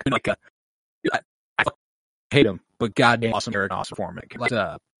shut the door. Like I hate him, but goddamn awesome character, awesome format.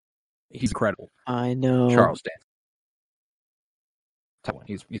 He's incredible. I know. Charles Dance.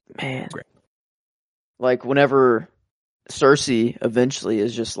 He's man. Great. Like whenever Cersei eventually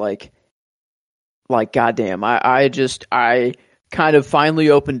is just like goddamn, I kind of finally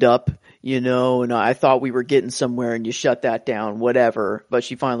opened up, and I thought we were getting somewhere and you shut that down, whatever. But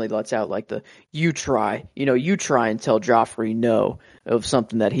she finally lets out like you try and tell Joffrey no of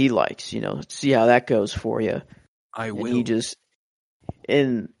something that he likes, see how that goes for you. I will. And he just,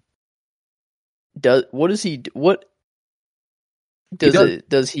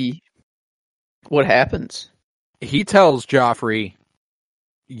 what happens? He tells Joffrey,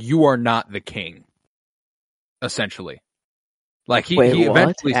 you are not the king, essentially. Like he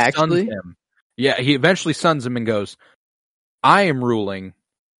eventually suns him. Yeah, he eventually suns him and goes, I am ruling.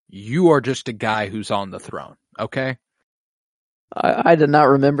 You are just a guy who's on the throne. Okay. I did not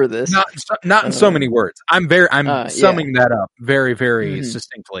remember this. Not in so many words. I'm summing that up very, very Mhm.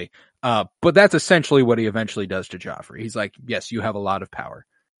 succinctly. But that's essentially what he eventually does to Joffrey. He's like, yes, you have a lot of power,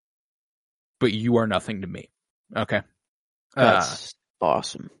 but you are nothing to me. Okay. That's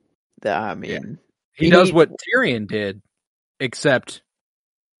awesome. I mean, he does what Tyrion did, except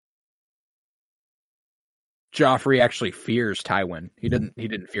Joffrey actually fears Tywin. He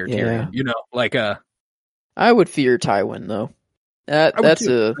didn't fear Tyrion. You know, like I would fear Tywin though. I'd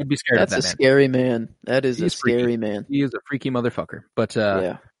be scared of that man. Scary man. That is a scary man. He is a freaky motherfucker. But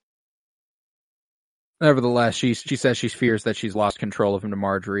nevertheless, she says she fears that she's lost control of him to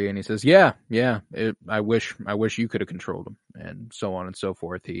Marjorie, and he says, I wish you could have controlled him, and so on and so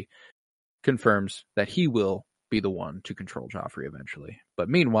forth. He confirms that he will be the one to control Joffrey eventually. But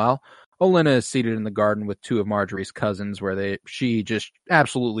meanwhile, Olenna is seated in the garden with two of Marjorie's cousins, where she just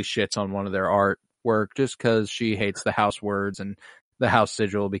absolutely shits on one of their artwork just because she hates the house words and the house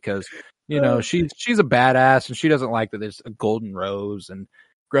sigil, because she's a badass and she doesn't like that there's a golden rose and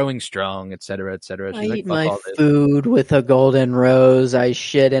growing strong, etc., etc. I eat my food with a golden rose. I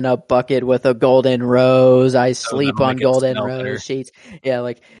shit in a bucket with a golden rose. I sleep on golden rose sheets. Yeah,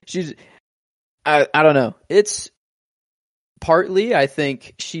 like she's. I don't know. It's partly, I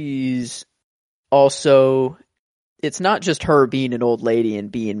think she's also. It's not just her being an old lady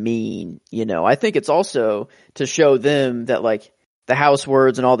and being mean. I think it's also to show them that like the house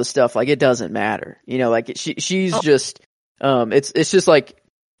words and all the stuff, like it doesn't matter. Like she's just. It's just like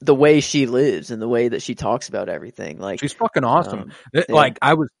the way she lives and the way that she talks about everything. Like she's fucking awesome. Like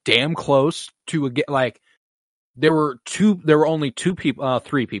I was damn close to there were only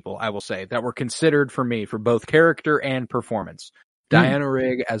three people, I will say, that were considered for me for both character and performance. Diana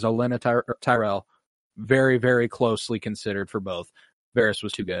Rigg as Olenna Tyrell, very, very closely considered for both. Varys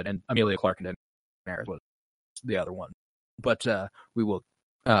was too good, and Emilia Clarke and Daenerys was the other one. But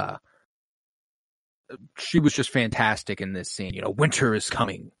she was just fantastic in this scene. Winter is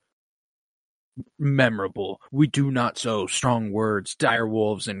coming. Memorable. We do not sow strong words, dire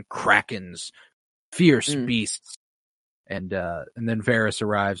wolves and krakens, fierce beasts. And then Varys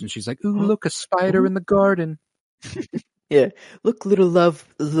arrives and she's like, ooh, look, a spider in the garden. Yeah. Look, little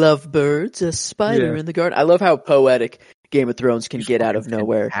love birds, a spider in the garden. I love how poetic Game of Thrones can get out of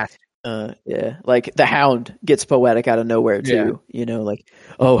nowhere. Like the Hound gets poetic out of nowhere too. Like,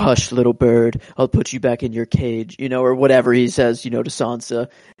 oh, hush, little bird, I'll put you back in your cage, or whatever he says, to Sansa.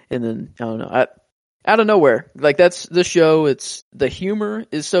 And then I don't know, out of nowhere, like that's the show. It's the humor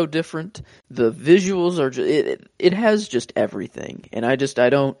is so different. The visuals are it has just everything, and I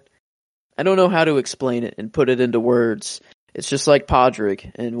don't know how to explain it and put it into words. It's just like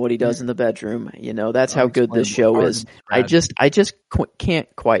Podrick and what he does in the bedroom. That's how good this show is. I just can't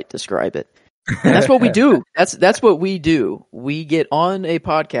quite describe it. And that's what we do. That's what we do. We get on a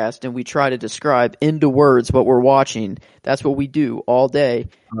podcast and we try to describe into words what we're watching. That's what we do all day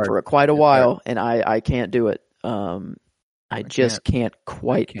for quite a while, and I can't do it. I just can't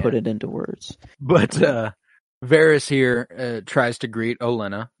quite put it into words. But Varys here tries to greet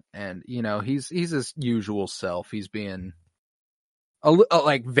Olenna, and he's his usual self. He's being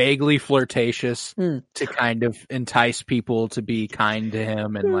like vaguely flirtatious to kind of entice people to be kind to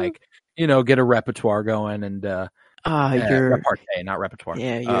him and like get a repertoire going and repartee, not repertoire.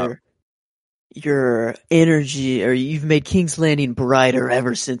 Yeah, your energy, or you've made King's Landing brighter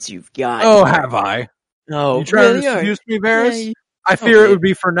ever since you've got. Oh, have I? No, you trying to seduce me, Varys? Yeah, I fear it would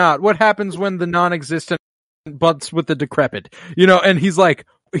be for naught. What happens when the non-existent butts with the decrepit? And he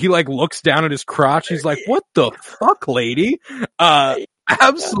looks down at his crotch. He's like, "What the fuck, lady?"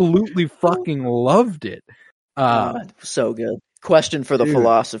 Absolutely fucking loved it. So good. Question for the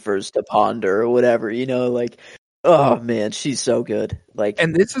philosophers to ponder or whatever, like, oh man, she's so good. Like,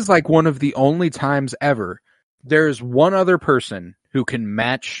 and this is like one of the only times ever there's one other person who can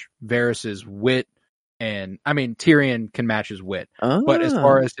match Varys's wit, and I mean Tyrion can match his wit, but as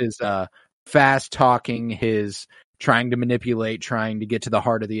far as his fast talking, his trying to manipulate, trying to get to the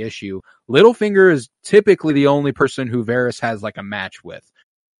heart of the issue, Littlefinger is typically the only person who Varys has like a match with.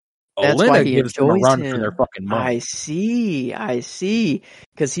 That's why he gives them a run for their fucking money. I see.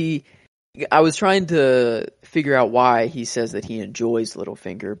 Because I was trying to figure out why he says that he enjoys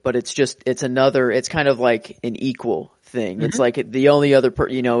Littlefinger, but it's kind of like an equal thing. Mm-hmm. It's like the only other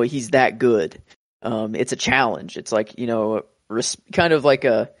he's that good. It's a challenge. It's like, kind of like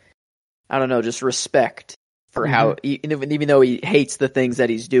just respect for how, even though he hates the things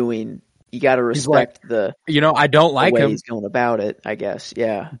that he's doing, you got to respect I don't like the way him. He's going about it, I guess.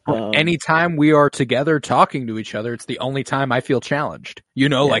 Yeah. Anytime we are together talking to each other, it's the only time I feel challenged.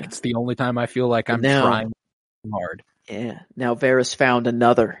 Like it's the only time I feel like I'm trying hard. Yeah. Now Varys found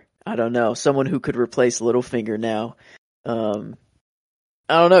another. I don't know, someone who could replace Littlefinger now. I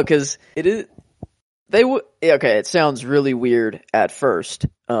don't know, because it is. They would. Okay, it sounds really weird at first,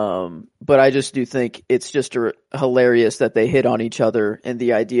 but I just do think it's just hilarious that they hit on each other, and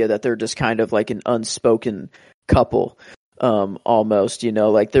the idea that they're just kind of like an unspoken couple, almost.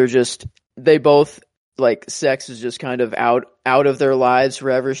 Like they both like sex is just kind of out of their lives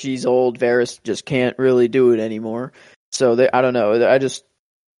forever. She's old. Varys just can't really do it anymore. So I don't know.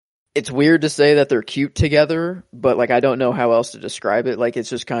 It's weird to say that they're cute together, but like I don't know how else to describe it. Like it's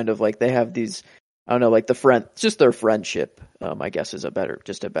just kind of like they have these. I don't know, like just their friendship, I guess is a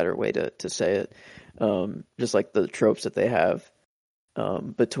better way to say it. Just like the tropes that they have,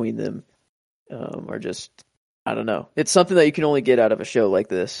 between them, are just, I don't know. It's something that you can only get out of a show like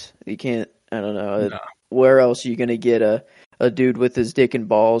this. You can't, I don't know. No. Where else are you going to get a dude with his dick and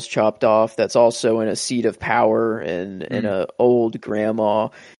balls chopped off that's also in a seat of power and a old grandma,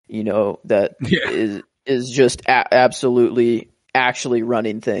 that is just absolutely actually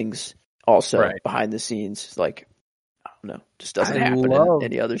running things. Also, behind the scenes, like, I don't know, just doesn't happen in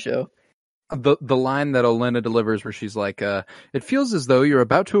any other show. The line that Olenna delivers where she's like, it feels as though you're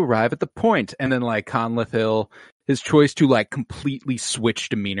about to arrive at the point. And then like Conleth Hill, his choice to like completely switch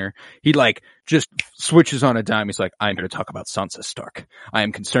demeanor. He like just switches on a dime. He's like, I'm here to talk about Sansa Stark. I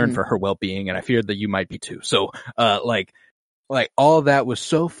am concerned for her well-being and I fear that you might be too. So, like all of that was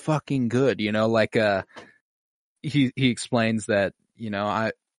so fucking good, like, he explains that,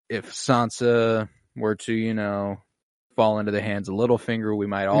 if Sansa were to, fall into the hands of Littlefinger, we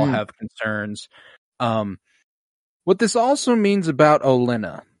might all have concerns. What this also means about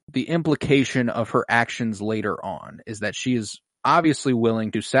Olenna, the implication of her actions later on, is that she is obviously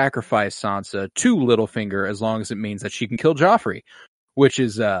willing to sacrifice Sansa to Littlefinger as long as it means that she can kill Joffrey, which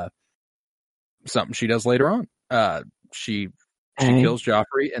is something she does later on. She kills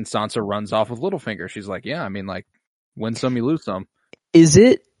Joffrey and Sansa runs off with Littlefinger. She's like, yeah, I mean, like, win some, you lose some.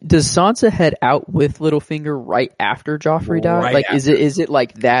 Does Sansa head out with Littlefinger right after Joffrey died? Right like, after. is it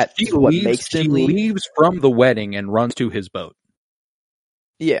like that? She leaves from the wedding and runs to his boat.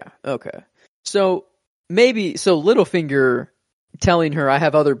 Yeah. Okay. So Littlefinger telling her, "I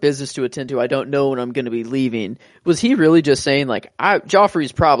have other business to attend to. I don't know when I'm going to be leaving." Was he really just saying like,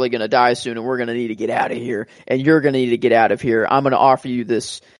 Joffrey's probably going to die soon, and we're going to need to get out of here, and you're going to need to get out of here. I'm going to offer you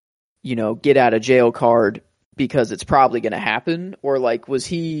this, get out of jail card, because it's probably going to happen? Or like, was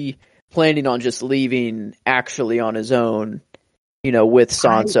he planning on just leaving actually on his own, with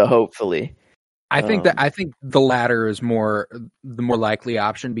Sansa, hopefully? I think the latter is the more likely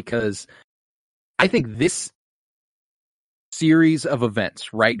option, because I think this series of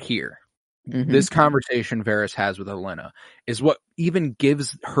events right here, this conversation Varys has with Olenna, is what even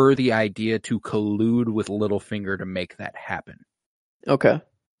gives her the idea to collude with Littlefinger to make that happen. Okay.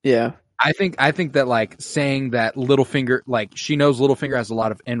 Yeah. I think that like saying that Littlefinger, like she knows Littlefinger has a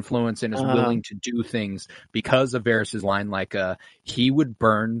lot of influence and is willing to do things because of Varys' line, like he would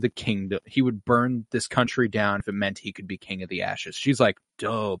burn the kingdom, he would burn this country down if it meant he could be king of the ashes. She's like,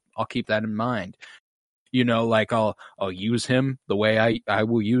 dope, I'll keep that in mind. Like I'll use him the way I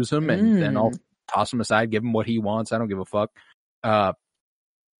will use him, and then I'll toss him aside, give him what he wants. I don't give a fuck.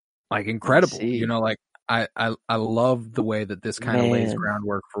 Like incredible, like. I love the way that this kind of lays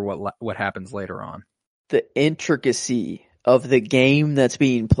groundwork for what happens later on. The intricacy of the game that's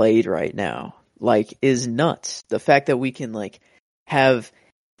being played right now, like, is nuts. The fact that we can like have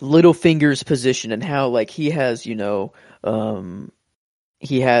Littlefinger's position and how like he has, he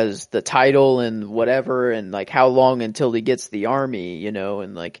has the title and whatever, and like how long until he gets the army,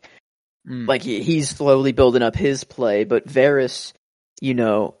 and like he's slowly building up his play, but Varys,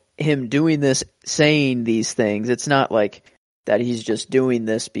 him doing this, saying these things, it's not like that he's just doing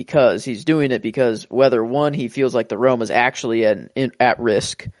this because he's doing it because whether one, he feels like the realm is actually at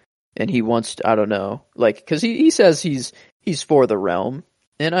risk and he wants to, I don't know, like, because he says he's for the realm,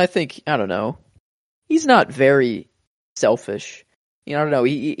 and I think, I don't know, he's not very selfish, I don't know,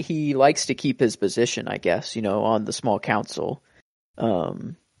 he likes to keep his position, I guess, on the small council.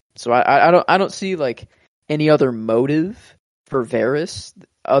 So I don't see like any other motive for Varys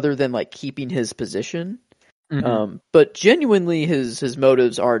other than like keeping his position. But genuinely his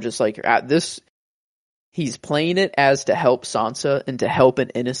motives are just like at this, he's playing it as to help Sansa and to help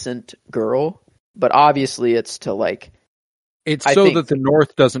an innocent girl, but obviously it's to like, it's that the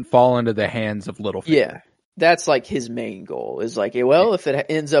North doesn't fall into the hands of Littlefinger. Yeah, that's like his main goal, is like, well, if it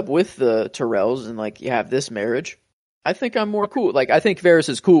ends up with the Tyrells and like you have this marriage, I think I'm more cool. Like, I think Varys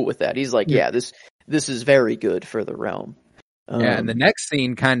is cool with that. He's like, yeah, this is very good for the realm. Yeah, and the next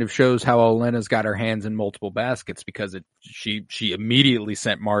scene kind of shows how Olenna's got her hands in multiple baskets because she immediately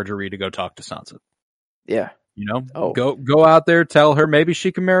sent Marjorie to go talk to Sansa. Yeah. You know, go out there, tell her maybe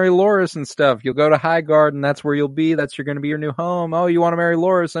she can marry Loras and stuff. You'll go to Highgarden, and that's where you'll be. That's going to be your new home. Oh, you want to marry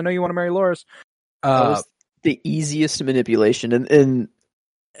Loras? I know you want to marry Loras. That was the easiest manipulation, and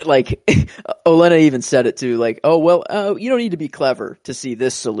like Olenna even said it too. Like, oh well, you don't need to be clever to see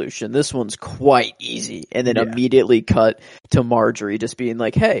this solution. This one's quite easy, and then immediately cut to Marjorie just being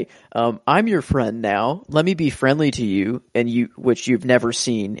like, "Hey, I'm your friend now. Let me be friendly to you, which you've never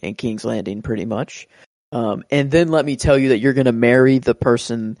seen in King's Landing, pretty much." And then let me tell you that you're going to marry the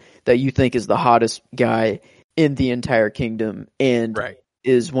person that you think is the hottest guy in the entire kingdom and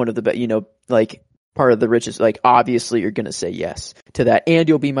is one of the best, like part of the richest. Like, obviously you're going to say yes to that, and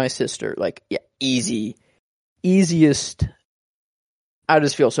you'll be my sister. Like, yeah, easiest. I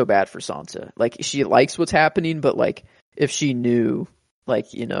just feel so bad for Sansa. Like, she likes what's happening, but like, if she knew, like,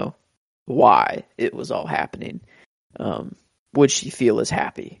 why it was all happening, would she feel as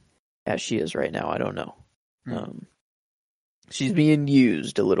happy as she is right now? I don't know. She's being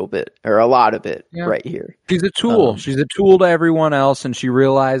used a little bit, or a lot of it, right here. She's a tool. She's a tool to everyone else, and she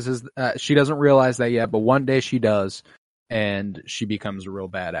realizes she doesn't realize that yet, but one day she does, and she becomes a real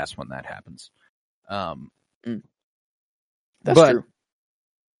badass when that happens. That's but true.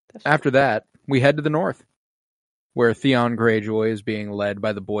 After that, we head to the north, where Theon Greyjoy is being led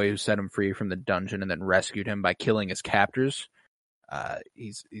by the boy who set him free from the dungeon and then rescued him by killing his captors.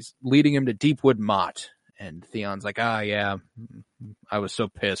 He's leading him to Deepwood Motte. And Theon's like, yeah, I was so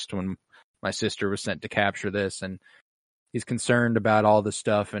pissed when my sister was sent to capture this. And he's concerned about all this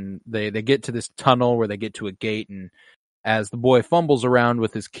stuff. And they get to this tunnel where they get to a gate. And as the boy fumbles around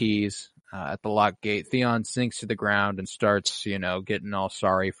with his keys at the locked gate, Theon sinks to the ground and starts, getting all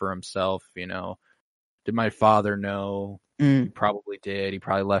sorry for himself. Did my father know? He probably did. He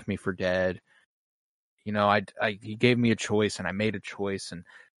probably left me for dead. He gave me a choice and I made a choice. And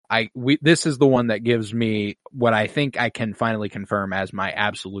this is the one that gives me what I think I can finally confirm as my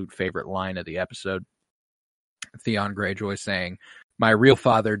absolute favorite line of the episode. Theon Greyjoy saying, "My real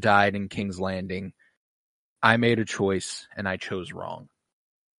father died in King's Landing. I made a choice and I chose wrong."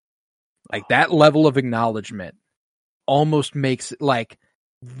 Like, that level of acknowledgement almost makes it like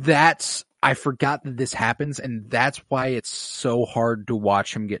I forgot that this happens, and that's why it's so hard to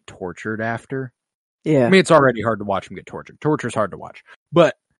watch him get tortured after. Yeah. I mean, it's already hard to watch him get tortured. Torture's hard to watch.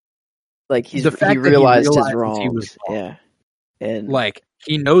 But like, he realized his wrongs. He was wrong. Yeah. And like,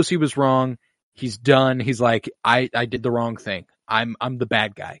 he knows he was wrong. He's done. He's like, I did the wrong thing. I'm the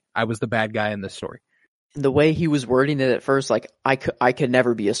bad guy. I was the bad guy in this story. The way he was wording it at first, like, I could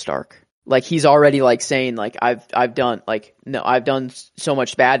never be a Stark. Like, he's already like saying, like, I've done so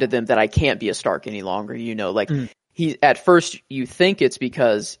much bad to them that I can't be a Stark any longer. Like, he, at first you think it's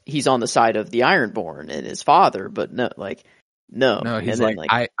because he's on the side of the Ironborn and his father, but no. No, he's then, like,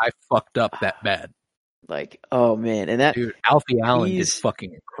 I fucked up that bad. Like, oh man, and that dude, Alfie Allen is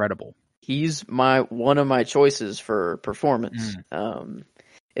fucking incredible. He's one of my choices for performance.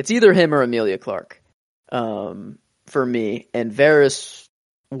 It's either him or Emilia Clarke, for me. And Varys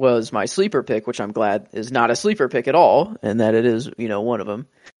was my sleeper pick, which I'm glad is not a sleeper pick at all, and that it is, one of them.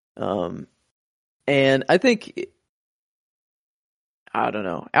 And I think, I don't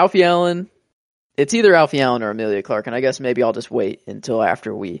know, Alfie Allen. It's either Alfie Allen or Emilia Clarke, and I guess maybe I'll just wait until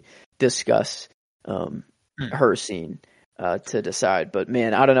after we discuss her scene to decide. But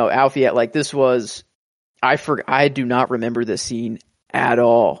man, I don't know, Alfie, like, this was, I do not remember this scene at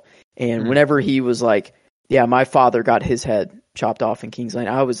all. And whenever he was like, yeah, my father got his head chopped off in King's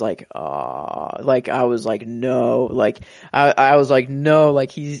Landing, I was like, I was like, no, like, I was like, no,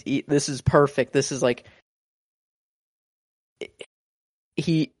 like, this is perfect. This is like,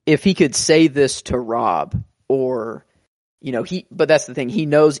 if he could say this to Robb, or, but that's the thing, he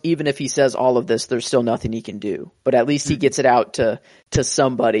knows even if he says all of this, there's still nothing he can do, but at least he gets it out to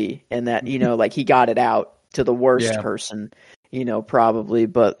somebody, and that, like, he got it out to the worst person, probably,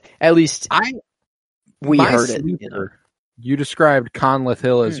 but at least we heard sleeper, it. You described Conleth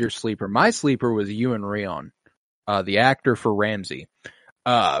Hill as your sleeper. My sleeper was Ewan Rion, the actor for Ramsay.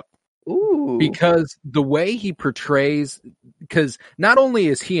 Ooh. Because the way he portrays, because not only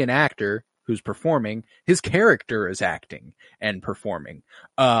is he an actor who's performing, his character is acting and performing.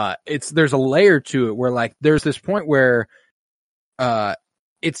 There's a layer to it where, like, there's this point where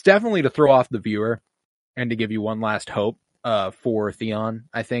it's definitely to throw off the viewer and to give you one last hope for Theon,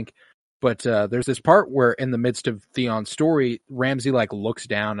 I think. But there's this part where, in the midst of Theon's story, Ramsay, like, looks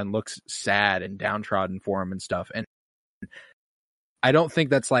down and looks sad and downtrodden for him and stuff. And I don't think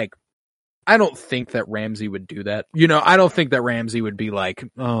that's, like, I don't think that Ramsay would do that. I don't think that Ramsay would be like,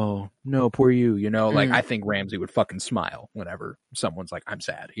 oh, no, poor you. Like, I think Ramsay would fucking smile whenever someone's like, I'm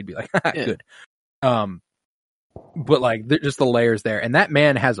sad. He'd be like, good. But like, just the layers there. And that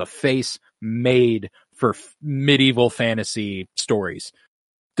man has a face made for medieval fantasy stories.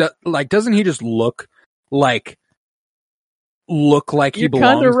 Doesn't he just look like he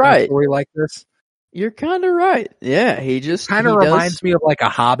belongs in a story like this? You're kind of right. Yeah, he kind of reminds me of like a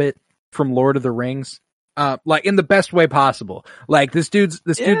Hobbit from Lord of the Rings, like in the best way possible. Like this dude's.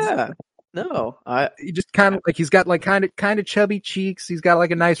 No, he just kind of like he's got like kind of chubby cheeks. He's got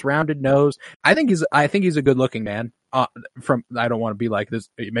like a nice rounded nose. I think he's a good looking man. I don't want to be like this.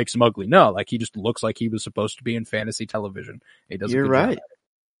 It makes him ugly. No, like he just looks like he was supposed to be in fantasy television. He does. You're right.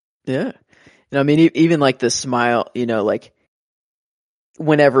 Yeah. I mean, even like the smile, like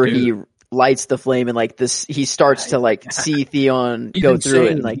whenever he lights the flame and like this, he starts to like see Theon go through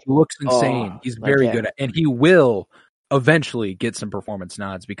it. And, like, he looks insane. He's very good at, and he will eventually get some performance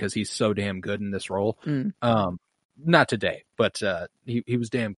nods because he's so damn good in this role. Not today, but he was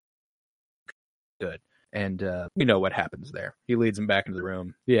damn good. And we know what happens there. He leads him back into the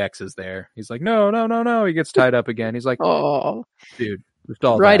room. The ex is there. He's like, no. He gets tied up again. He's like, oh, dude.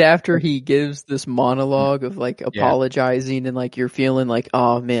 After he gives this monologue of like apologizing and like you're feeling like,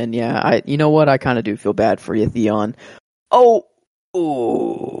 oh man, you know what? I kind of do feel bad for you, Theon. Oh,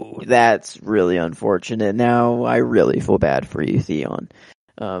 that's really unfortunate. Now I really feel bad for you, Theon.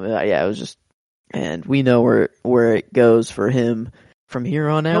 It was just, and we know where it goes for him from here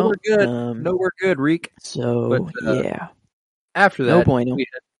on out. No, we're good. Reek. So, After that, no bueno.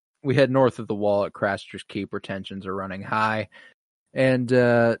 we head north of the wall at Craster's Keep where tensions are running high. And,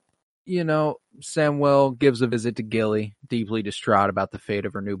 Samwell gives a visit to Gilly, deeply distraught about the fate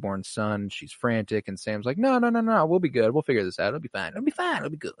of her newborn son. She's frantic, and Sam's like, no, we'll be good. We'll figure this out. It'll be fine. It'll be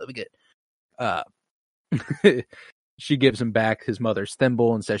good. It'll be good. She gives him back his mother's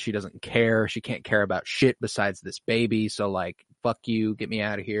thimble and says she doesn't care. She can't care about shit besides this baby. So, like, fuck you, get me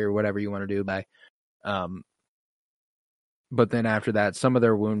out of here, whatever you want to do. Bye. But then after that, some of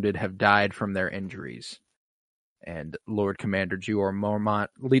their wounded have died from their injuries. And Lord Commander Jeor Mormont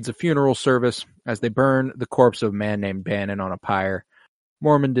leads a funeral service as they burn the corpse of a man named Bannon on a pyre.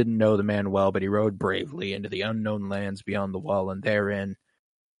 Mormon didn't know the man well, but he rode bravely into the unknown lands beyond the wall, and therein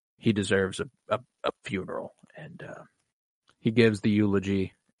he deserves a funeral. And he gives the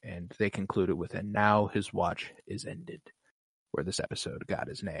eulogy, and they conclude it with, and now his watch is ended, where this episode got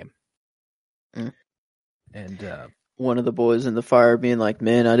his name. And one of the boys in the fire being like,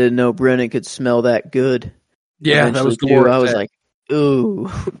 man, I didn't know Brennan could smell that good. Yeah, that was cool. I was like, ooh,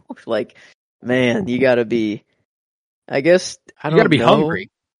 like, man, you gotta be, I guess, I don't know. You gotta be hungry.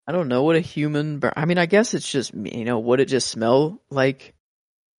 I don't know what a human, I mean, I guess it's just, would it just smell like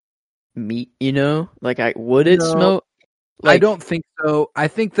meat, Like, would it smell? Like, I don't think so. I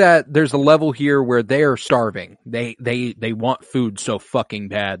think that there's a level here where they are starving. They want food so fucking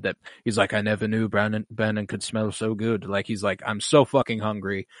bad that he's like, I never knew Bannon could smell so good. Like, he's like, I'm so fucking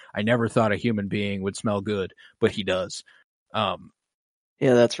hungry. I never thought a human being would smell good, but he does. Yeah,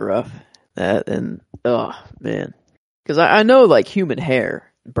 that's rough. That, and, oh, man. Because I know, like, human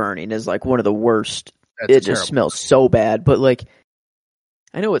hair burning is, like, one of the worst. It just smells so bad. But, like,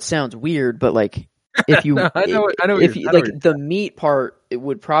 I know it sounds weird, but, like, if you, the meat part, it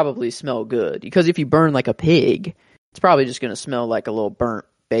would probably smell good because if you burn like a pig, it's probably just going to smell like a little burnt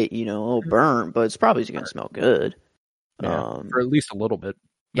bait, a little burnt, but it's probably just going to smell good. For at least a little bit.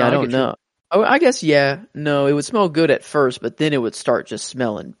 Yeah, I don't know. Oh, I guess no, it would smell good at first, but then it would start just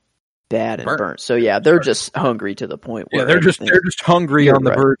smelling bad and burnt. So yeah, they're just hungry to the point where they're just hungry on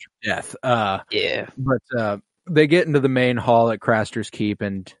the verge of death. But they get into the main hall at Craster's Keep,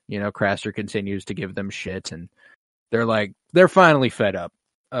 and, Craster continues to give them shit, and they're finally fed up.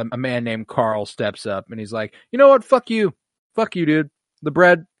 A man named Carl steps up, and he's like, you know what? Fuck you, dude. The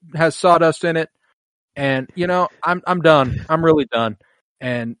bread has sawdust in it, and, I'm done. I'm really done.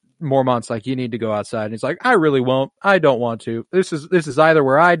 And Mormont's like, you need to go outside. And he's like, I really won't. I don't want to. This is either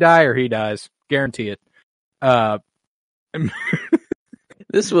where I die or he dies. Guarantee it.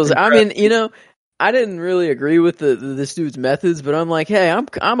 This was, I mean, I didn't really agree with this dude's methods, but I'm like, hey,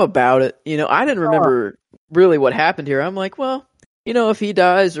 I'm about it. I didn't remember really what happened here. I'm like, well, if he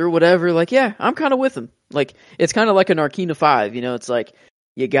dies or whatever, like, yeah, I'm kind of with him. Like, it's kind of like an Arcana 5, it's like,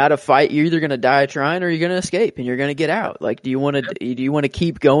 you gotta fight. You're either gonna die trying or you're gonna escape and you're gonna get out. Like, do you want to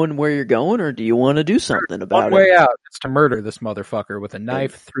keep going where you're going or do you want to do something about it? One way out is to murder this motherfucker with a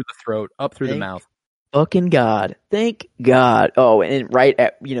knife through the throat, up through the mouth. fucking God. Thank God. Oh, and right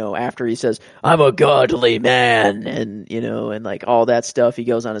at, after he says, I'm a godly man, and, and like all that stuff, he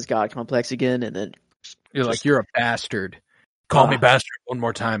goes on his God complex again, and then You're like, you're a bastard. Call me bastard one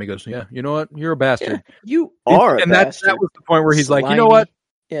more time. He goes, yeah, you know what? You're a bastard. Yeah, you are a bastard. That was the point where he's Slimy. like, you know what?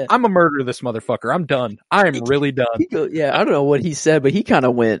 Yeah. I'm a murderer, this motherfucker. I'm done. I am really done. I don't know what he said, but he kind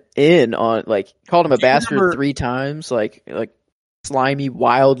of went in on, like, called him a bastard 3 times, like slimy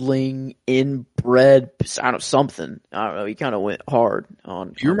wildling, inbred, I don't know, something. I don't know. He kind of went hard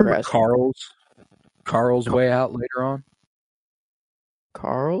on. Do you remember Crasher. Carl's way out later on?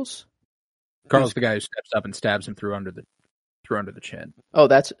 Carl's the guy who steps up and stabs him through under the chin. Oh,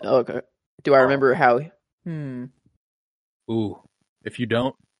 that's okay. Do I remember how? Ooh, if you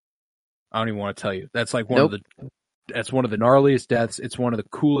don't, I don't even want to tell you. That's like one of the gnarliest deaths. It's one of the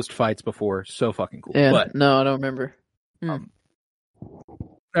coolest fights before. So fucking cool. Yeah, but no, I don't remember.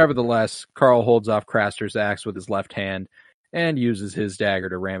 Nevertheless, Carl holds off Craster's axe with his left hand and uses his dagger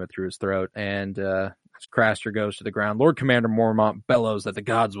to ram it through his throat. And as Craster goes to the ground, Lord Commander Mormont bellows that the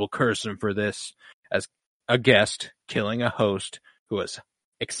gods will curse him for this, as a guest killing a host who has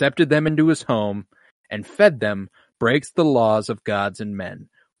accepted them into his home and fed them breaks the laws of gods and men,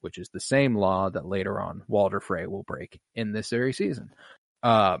 which is the same law that later on Walder Frey will break in this very season.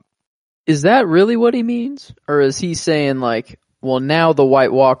 Is that really what he means? Or is he saying, like, well, now the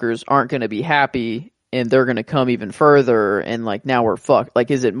White Walkers aren't going to be happy and they're going to come even further and, like, now we're fucked?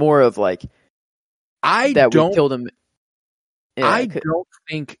 Like, is it more of, like, we killed him? Yeah, I don't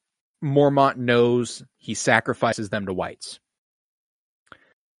think Mormont knows he sacrifices them to whites.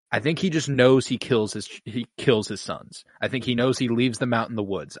 I think he just knows he kills his sons. I think he knows he leaves them out in the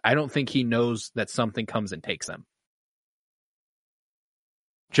woods. I don't think he knows that something comes and takes them.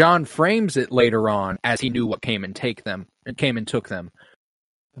 John frames it later on as he knew what came and took them.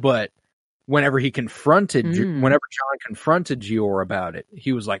 But whenever John confronted Gior about it,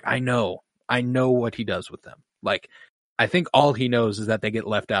 he was like, I know what he does with them. Like, I think all he knows is that they get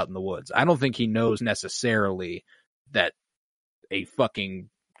left out in the woods. I don't think he knows necessarily that a fucking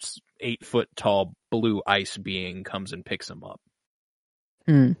 8-foot tall blue ice being comes and picks him up.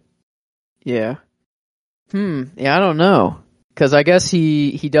 Yeah. Yeah, I don't know. Because I guess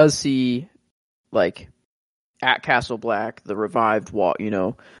he does see, like, at Castle Black, the revived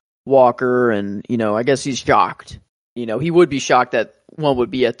Walker, and, I guess he's shocked. He would be shocked that one would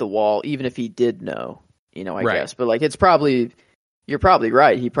be at the wall, even if he did know, I guess. But, like, you're probably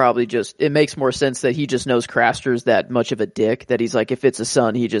right. He probably it makes more sense that he just knows Craster's that much of a dick, that he's like, if it's a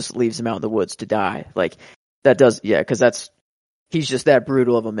son, he just leaves him out in the woods to die. Like, that does, yeah, because he's just that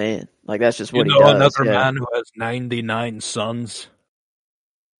brutal of a man. Like, that's just what he does. Another man who has 99 sons.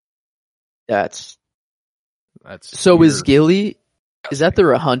 That's so weird. Is Gilly, is that the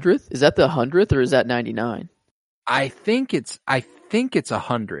 100th? Is that the 100th or is that 99? I think it's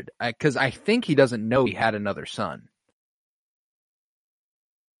 100 because I think he doesn't know he had another son.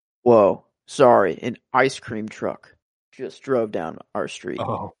 Whoa, sorry, an ice cream truck just drove down our street.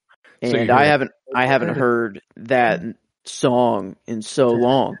 Oh, and so I haven't heard that song in so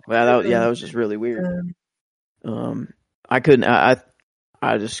long. Wow, that was just really weird. I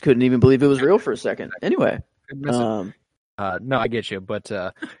just couldn't even believe it was real for a second. Anyway, no, I get you, but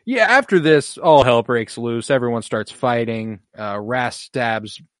yeah, after this, all hell breaks loose. Everyone starts fighting. Rast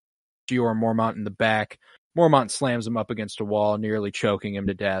stabs Gior Mormont in the back. Mormont slams him up against a wall, nearly choking him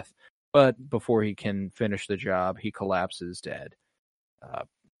to death. But before he can finish the job, he collapses dead,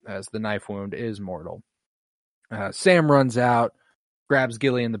 as the knife wound is mortal. Sam runs out, grabs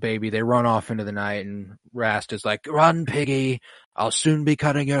Gilly and the baby. They run off into the night, and Rast is like, "Run, piggy! I'll soon be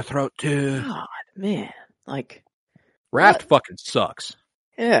cutting your throat too." God, man, like Rast fucking sucks.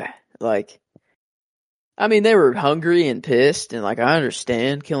 Yeah, like, I mean, they were hungry and pissed, and, like, I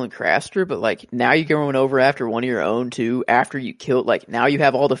understand killing Craster, but, like, now you're going over after one of your own, too, after you killed, like, now you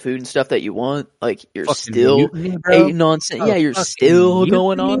have all the food and stuff that you want, like, you're fucking still hating on, yeah, you're still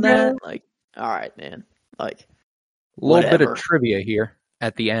going on that, like, alright, man, like, a little bit of trivia here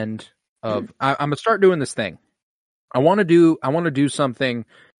at the end of, I'm gonna start doing this thing. I want to do something,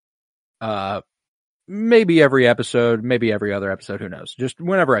 maybe every episode, maybe every other episode, who knows? Just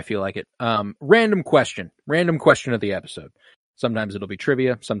whenever I feel like it. Random question of the episode. Sometimes it'll be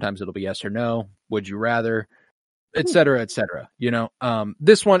trivia, sometimes it'll be yes or no, would you rather, etc., etc.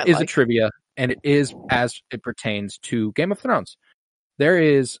 This one is a trivia, and it is as it pertains to Game of Thrones. There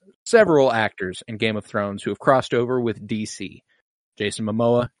is several actors in Game of Thrones who have crossed over with DC. Jason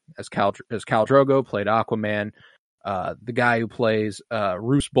Momoa as Khal Drogo played Aquaman. The guy who plays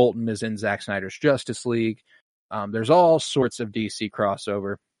Roose Bolton is in Zack Snyder's Justice League. There's all sorts of DC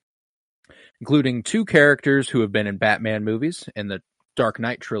crossover. including 2 characters who have been in Batman movies, in the Dark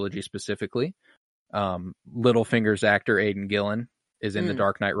Knight trilogy specifically. Littlefinger's actor Aidan Gillen is in The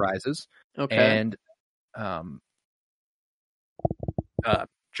Dark Knight Rises. Okay. And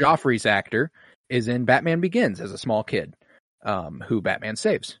Joffrey's actor is in Batman Begins as a small kid, who Batman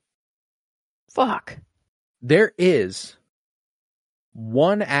saves. Fuck. There is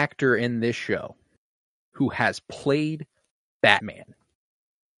one actor in this show who has played Batman,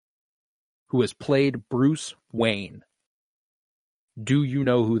 who has played Bruce Wayne. Do you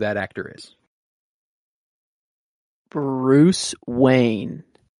know who that actor is? Bruce Wayne.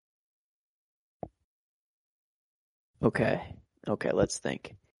 Okay, let's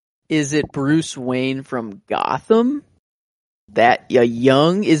think. Is it Bruce Wayne from Gotham? Is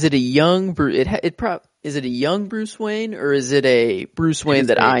it a young Bruce Wayne, or is it a Bruce Wayne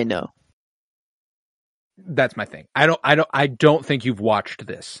that I know? That's my thing. I don't think you've watched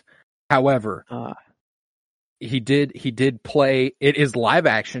this. However, he did play, it is live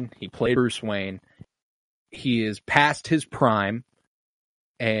action. He played Bruce Wayne. He is past his prime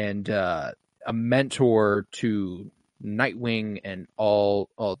and a mentor to Nightwing and all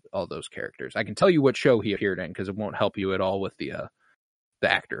those characters. I can tell you what show he appeared in because it won't help you at all with the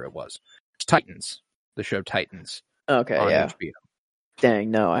actor it was. It's Titans, the show Titans. Okay, on yeah. HBO. Dang,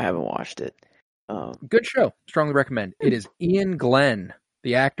 no, I haven't watched it. Good show. Strongly recommend. It is Ian Glenn,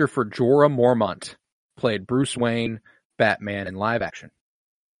 the actor for Jorah Mormont, played Bruce Wayne, Batman in live action.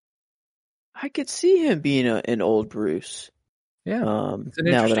 I could see him being an old Bruce. Yeah.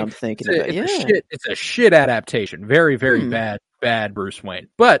 Now that I'm thinking about it. It's a shit adaptation. Very, very bad Bruce Wayne.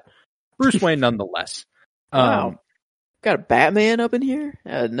 But Bruce Wayne nonetheless. Wow. Got a Batman up in here?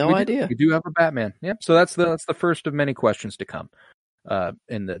 I had no idea. We do have a Batman. Yeah. So that's the first of many questions to come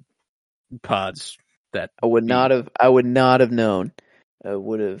in the pods that I would not have known. I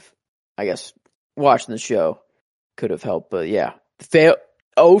would have, I guess, watching the show could have helped, but yeah. 0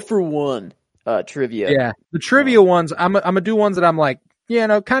 for 1 trivia. Yeah. The trivia ones, I'm gonna do ones that I'm like,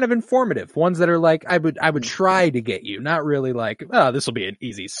 kind of informative. Ones that are like I would try to get you, not really like, oh, this will be an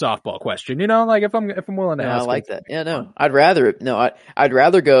easy softball question. Like if I'm willing to ask. I like that. Yeah, no. I'd rather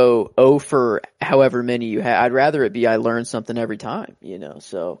go 0 for however many you have. I'd rather it be I learn something every time,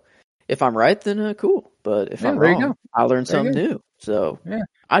 So if I'm right, then cool. But if I'm wrong, I learn something new. So yeah.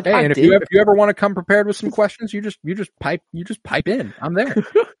 And if you ever want to come prepared with some questions, you just pipe in. I'm there.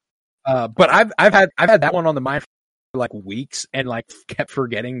 But I've had that one on the mind for like weeks and like kept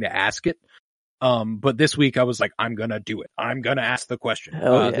forgetting to ask it. But this week I was like, I'm gonna do it. I'm gonna ask the question.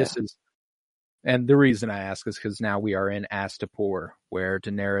 And the reason I ask is because now we are in Astapor, where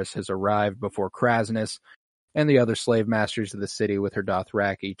Daenerys has arrived before Krasnus and the other slave masters of the city with her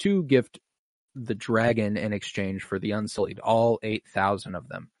Dothraki to gift the dragon in exchange for the Unsullied, all 8,000 of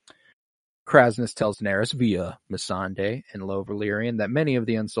them. Krasnus tells Daenerys via Missandei in Low Valyrian that many of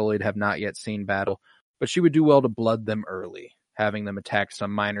the Unsullied have not yet seen battle, but she would do well to blood them early, having them attack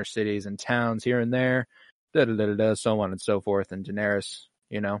some minor cities and towns here and there, so on and so forth. And Daenerys,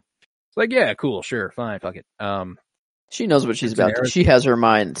 it's like, yeah, cool, sure, fine, fuck it. She knows what she's about to. She has her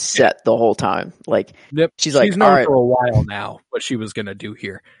mind set the whole time. Like, yep. She's like, known all right. for a while now what she was going to do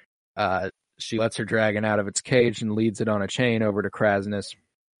here. She lets her dragon out of its cage and leads it on a chain over to Krasnus.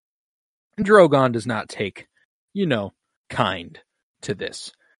 And Drogon does not take, kind to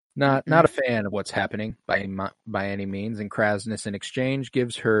this. Not a fan of what's happening by any means. And Krasnus, in exchange,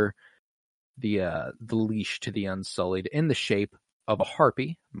 gives her the leash to the Unsullied in the shape of a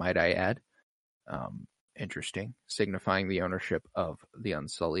harpy, might I add. Interesting, signifying the ownership of the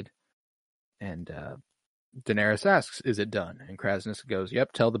Unsullied. And Daenerys asks, is it done? And Krasnus goes,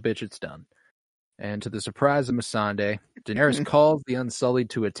 yep, tell the bitch it's done. And to the surprise of Missandei, Daenerys calls the Unsullied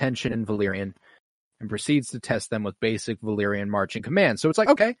to attention in Valyrian and proceeds to test them with basic Valyrian marching commands. So it's like,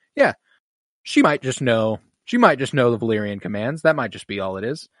 okay, yeah, she might just know the Valyrian commands. That might just be all it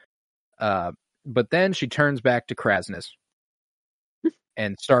is. But then she turns back to Krasnus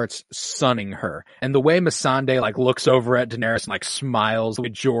and starts sunning her. And the way Missandei looks over at Daenerys and smiles,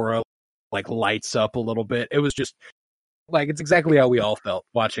 with Jorah lights up a little bit. It was just it's exactly how we all felt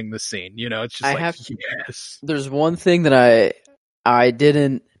watching this scene. It's just yes. There's one thing that I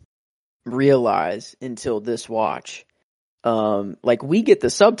didn't realize until this watch. We get the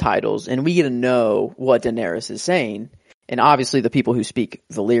subtitles and we get to know what Daenerys is saying. And obviously the people who speak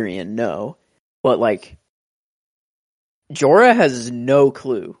Valyrian know, but Jorah has no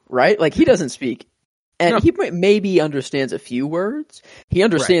clue, right? He doesn't speak. And he maybe understands a few words. He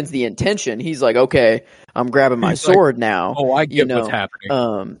understands the intention. He's like, okay, I'm grabbing my sword now. Oh, I get what's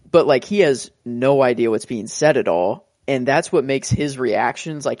happening. But he has no idea what's being said at all. And that's what makes his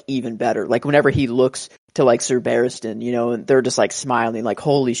reactions like even better. Like whenever he looks to like Sir Barristan, you know, and they're just like smiling, like,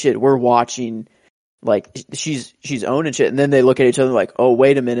 holy shit, we're watching, like she's owning shit. And then they look at each other like, oh,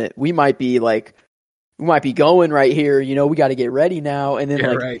 wait a minute, we might be going right here, you know, we got to get ready now. And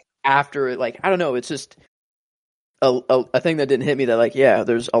then after it, like, I don't know, it's just a thing that didn't hit me that like, yeah,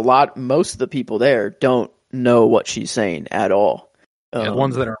 there's most of the people there don't know what she's saying at all. The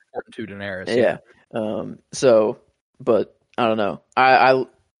ones that are important to Daenerys. Yeah. So, but I don't know. I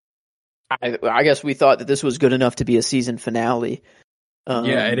guess we thought that this was good enough to be a season finale.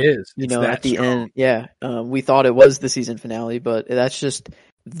 Yeah, it is. You know, at the end, yeah. We thought it was the season finale, but that's just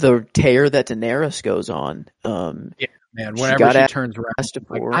the tear that Daenerys goes on. Yeah, man. Whenever she turns around,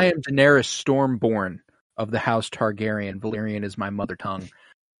 like, I am Daenerys Stormborn of the House Targaryen. Valyrian is my mother tongue.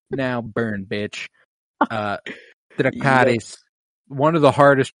 Now burn, bitch. Dracarys, one of the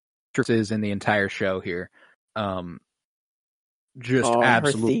hardest choices in the entire show here. Just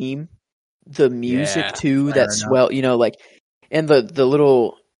absolutely. Her theme, the music too, that swell, you know, like, and the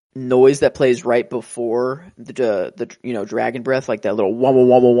little noise that plays right before the you know, dragon breath, like that little wah wah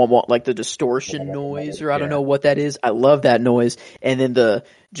wah wah wah, like the distortion noise, or I don't know what that is. I love that noise. And then the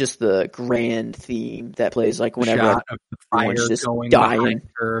grand theme that plays like whenever everyone's just dying.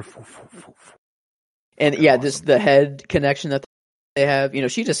 And yeah, the head connection that they have, you know,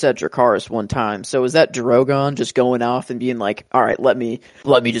 she just said Dracarys one time. So is that Drogon just going off and being like, all right, let me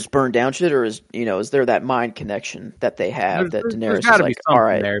just burn down shit? Or is there that mind connection that they have that Daenerys is like, all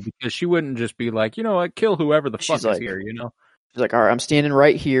right. There, because she wouldn't just be like, you know what, kill whoever the fuck is here, you know? She's like, all right, I'm standing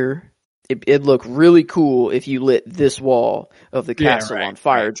right here. It'd look really cool if you lit this wall of the castle on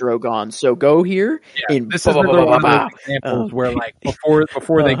fire, Drogon. So go here. And this is one of those examples where, like,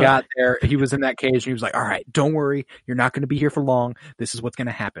 before they got there, he was in that cage and he was like, all right, don't worry. You're not going to be here for long. This is what's going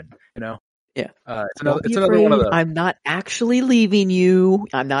to happen, you know? Yeah. It's another one of those. I'm not actually leaving you.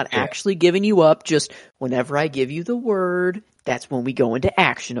 I'm not actually giving you up. Just whenever I give you the word, that's when we go into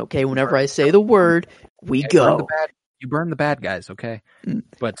action, okay? Whenever I say the word, we go. You burn the bad guys, okay?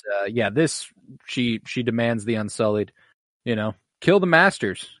 But she demands the Unsullied. You know, kill the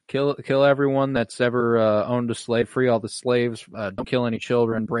masters, kill everyone that's ever owned a slave, free all the slaves, don't kill any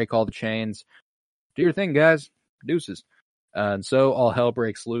children, break all the chains. Do your thing, guys. Deuces. And so all hell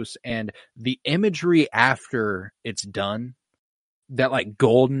breaks loose, and the imagery after it's done, that like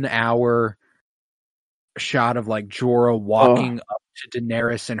golden hour shot of like Jorah walking up to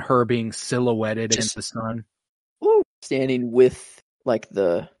Daenerys and her being silhouetted against the sun. Standing with like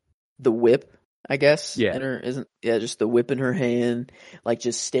the whip, I guess. Yeah. Just the whip in her hand, like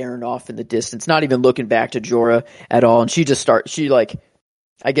just staring off in the distance, not even looking back to Jorah at all. And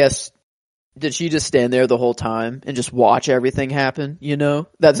I guess, did she just stand there the whole time and just watch everything happen? You know,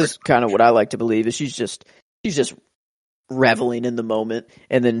 that's just kind of what I like to believe, is she's just reveling in the moment,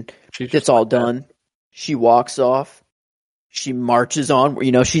 and then it's all done. She walks off. She marches on.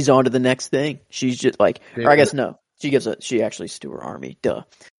 You know, she's on to the next thing. She's just like, or I guess no. She actually to her army. Duh.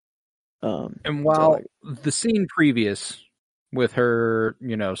 And while the scene previous with her,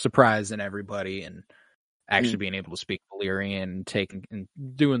 you know, surprising everybody and actually being able to speak Valyrian, and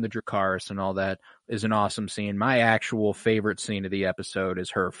doing the Dracarys and all that is an awesome scene. My actual favorite scene of the episode is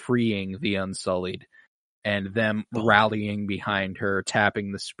her freeing the Unsullied and them rallying behind her,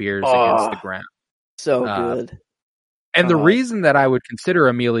 tapping the spears against the ground. So good. And the reason that I would consider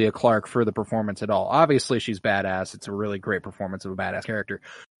Emilia Clarke for the performance at all, obviously she's badass. It's a really great performance of a badass character.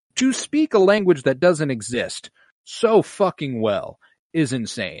 To speak a language that doesn't exist so fucking well is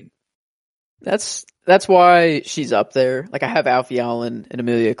insane. That's why she's up there. Like, I have Alfie Allen and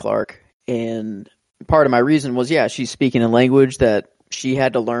Emilia Clarke, and part of my reason was, she's speaking a language that she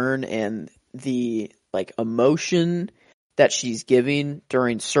had to learn, and the like emotion that she's giving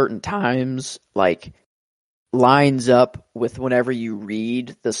during certain times, like, lines up with whenever you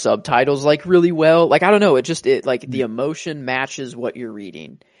read the subtitles like really well. Like, I don't know, it like the emotion matches what you're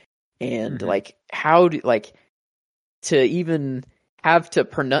reading. And like, how do, like, to even have to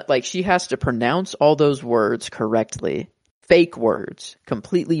pronounce, like, she has to pronounce all those words correctly, fake words,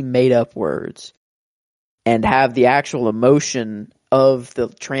 completely made up words, and have the actual emotion of the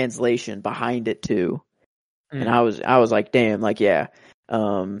translation behind it too. And I was like, damn, like,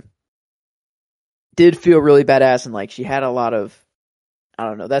 did feel really badass, and like she had a lot of, I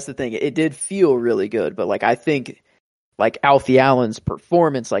don't know, that's the thing, it did feel really good, but like I think like Alfie Allen's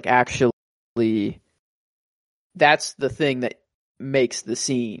performance, like, actually, that's the thing that makes the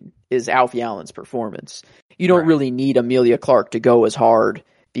scene, is Alfie Allen's performance. You don't really need Emilia Clarke to go as hard,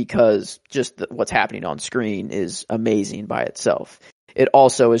 because just what's happening on screen is amazing by itself. it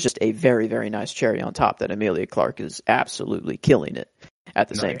also is just a very, very nice cherry on top that Emilia Clarke is absolutely killing it at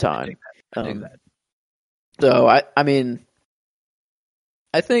the same time. I dig that. So I mean,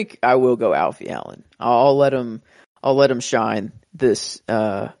 I think I will go Alfie Allen. I'll let him shine this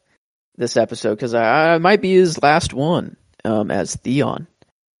episode because I might be his last one as Theon,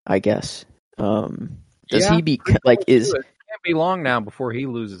 I guess. Does he be like is? It can't be long now before he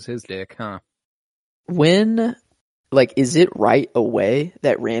loses his dick, huh? When, like, is it right away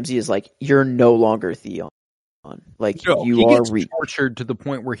that Ramsay is like, you're no longer Theon? Like, No, you he are gets Reek. tortured to the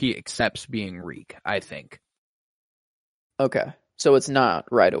point where he accepts being Reek, I think. Okay. So it's not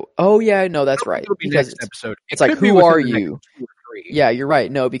right away. Oh, yeah, no, that's right. It'll be Because next episode. it's like, who are you? Yeah, you're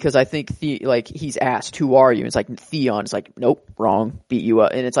right. No, because I think, like, he's asked, who are you? And it's like, Theon. It's like, nope, wrong, beat you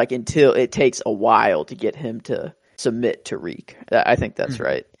up. And it's like, until it takes a while to get him to submit to Reek. I think that's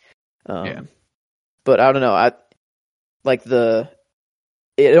right. Yeah. But I don't know.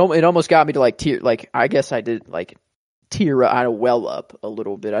 It almost got me to like tear. Like I guess I did like tear. I well up a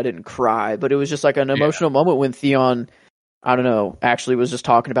little bit. I didn't cry, but it was just like an emotional moment when Theon, I don't know, actually was just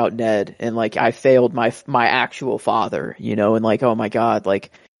talking about Ned and like I failed my actual father, you know, and like oh my god, like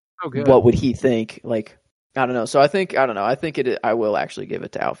what would he think? Like I don't know. So I think I will actually give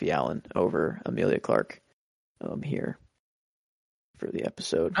it to Alfie Allen over Emilia Clarke here for the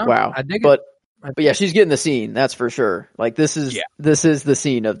episode. Oh, wow, I dig but yeah, she's getting the scene. That's for sure. Like this is the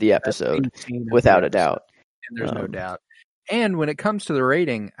scene of the episode, without a doubt. And there's no doubt. And when it comes to the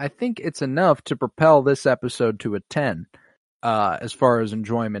rating, I think it's enough to propel this episode to a 10, as far as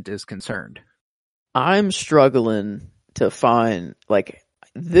enjoyment is concerned. I'm struggling to find like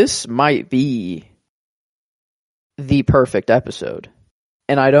this might be the perfect episode,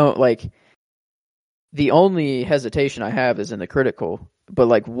 and I don't like. The only hesitation I have is in the critical, but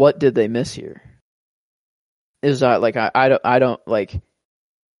like, what did they miss here? Is that like I don't like.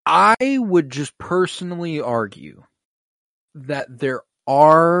 I would just personally argue that there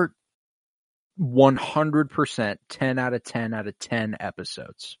are 100% 10 out of 10 out of 10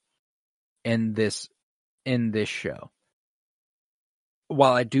 episodes in this show.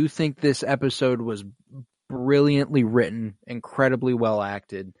 While I do think this episode was brilliantly written, incredibly well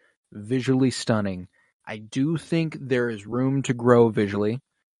acted, visually stunning, I do think there is room to grow visually.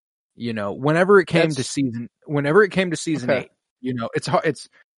 You know, whenever it came to season 8, you know, it's hard.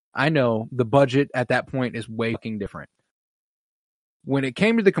 I know the budget at that point is way fucking different. When it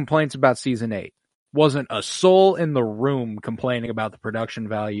came to the complaints about season 8, wasn't a soul in the room complaining about the production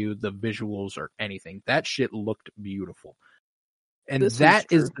value, the visuals, or anything. That shit looked beautiful. And that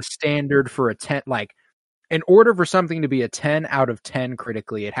is the standard for a 10. Like, in order for something to be a 10 out of 10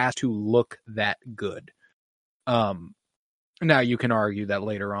 critically, it has to look that good. Now you can argue that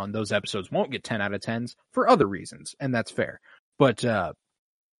later on those episodes won't get 10 out of 10s for other reasons, and that's fair. But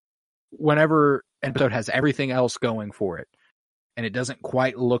whenever an episode has everything else going for it, and it doesn't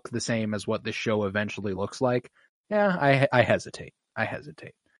quite look the same as what the show eventually looks like, yeah, I hesitate. I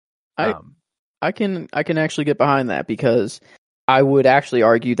can actually get behind that because I would actually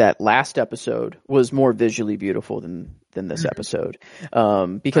argue that last episode was more visually beautiful than this episode.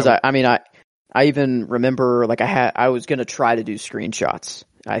 Because I even remember like I was going to try to do screenshots,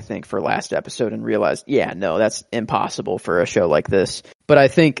 I think, for last episode and realized, no, that's impossible for a show like this. But I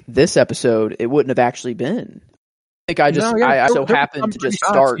think this episode, it wouldn't have actually been. I think I so happened to just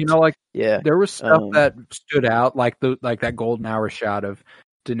start. You know, like there was stuff that stood out, like that golden hour shot of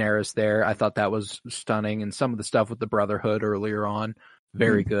Daenerys there. I thought that was stunning, and some of the stuff with the Brotherhood earlier on,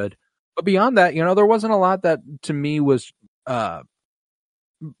 very good. But beyond that, you know, there wasn't a lot that to me was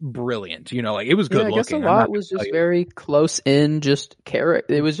brilliant. You know, like it was good looking. I guess a lot was just very close in, just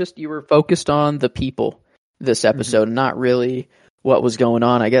character. It was just you were focused on the people this episode, not really what was going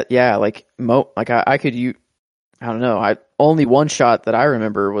on. I guess, I could I don't know. Only one shot that I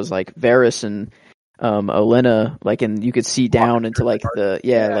remember was like Varys and Olenna, like, and you could see down into like the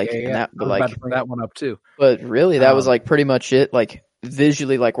and that, but like bring that one up too. But really, that was like pretty much it. Like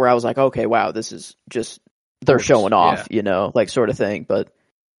visually, like where I was like, okay, wow, this is just they're showing off, you know, like sort of thing. But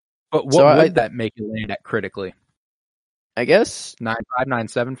what would that make you land at critically? I guess 9.5,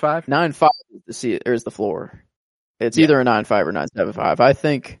 9.75. 9.5 is the floor. It's either a 9.5 or 9.75. I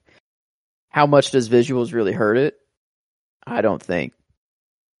think. How much does visuals really hurt it? I don't think.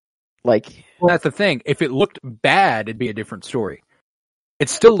 Like, well, that's the thing. If it looked bad, it'd be a different story. It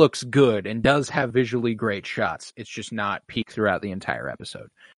still looks good and does have visually great shots. It's just not peak throughout the entire episode.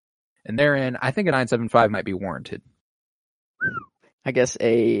 And therein, I think a 9.75 might be warranted. I guess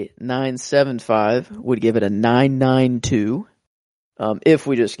a 9.75 would give it a 9.92. If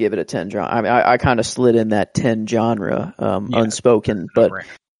we just give it a 10 genre. I mean, I kind of slid in that 10 genre, unspoken, but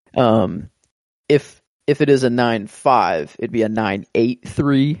if it is a 9.5, it'd be a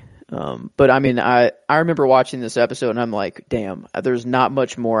 9.83. But I mean, I remember watching this episode and I'm like, damn, there's not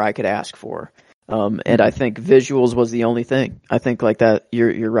much more I could ask for. And I think visuals was the only thing. I think like that,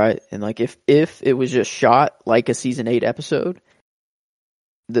 you're right. And like if it was just shot like a season 8 episode,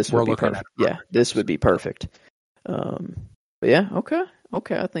 this would be perfect. Yeah, this would be perfect. But yeah, okay.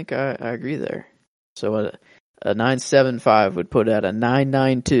 I think I agree there. So a 9.75 would put at a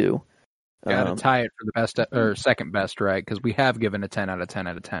 9.92. Gotta tie it for the best or second best, right? Because we have given a 10 out of 10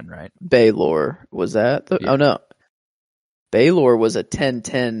 out of 10, right? Baylor was that? Oh no, Baylor was a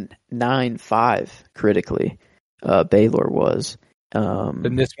 10.9.5 critically. Baylor was.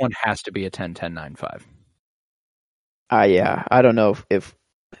 Then this one has to be a 10.9.5. Yeah, I don't know if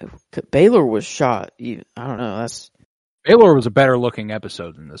Baylor was shot. I don't know. Baylor was a better looking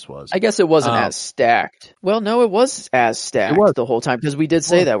episode than this was. I guess it wasn't as stacked. Well, no, it was as stacked the whole time because we did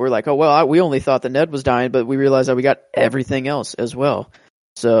say that. We're like, oh, well, we only thought that Ned was dying, but we realized that we got everything else as well.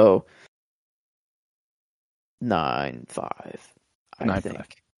 So 9.5, I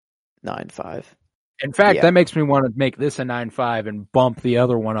think. 9.5. In fact, that makes me want to make this a 9.5 and bump the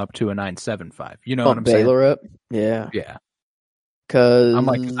other one up to a 9.75. You know what I'm saying? Baylor up? Yeah. Yeah. Because I'm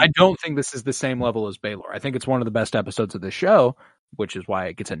like, I don't think this is the same level as Baylor. I think it's one of the best episodes of the show, which is why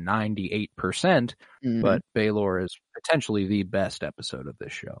it gets a 98%. But Baylor is potentially the best episode of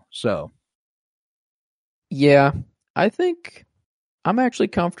this show. So, yeah, I think I'm actually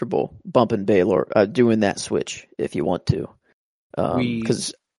comfortable bumping Baylor, doing that switch if you want to.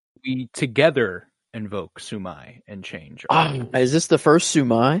 Because we together invoke Sumai and change. Is this the first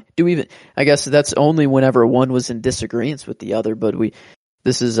Sumai? I guess that's only whenever one was in disagreement with the other, but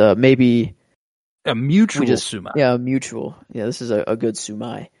this is maybe a mutual Sumai. Yeah, mutual. Yeah, this is a good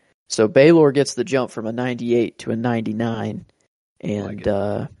Sumai. So Baylor gets the jump from a 98 to a 99,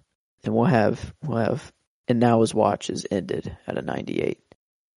 and we'll have and now his watch is ended at a 98.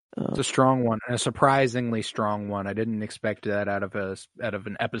 It's a strong one, and a surprisingly strong one. I didn't expect that out of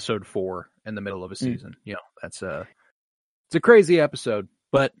an episode 4 in the middle of a season. You know, it's a crazy episode.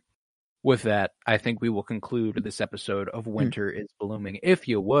 But with that, I think we will conclude this episode of Winter is Blooming. If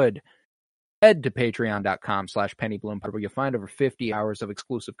you would, head to patreon.com/PennyBloomPod, where you'll find over 50 hours of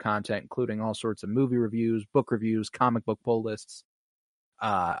exclusive content, including all sorts of movie reviews, book reviews, comic book pull lists.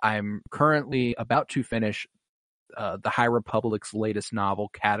 I'm currently about to finish the High Republic's latest novel,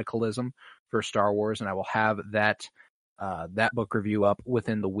 Cataclysm, for Star Wars, and I will have that book review up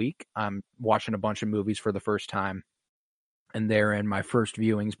within the week. I'm watching a bunch of movies for the first time, and therein my first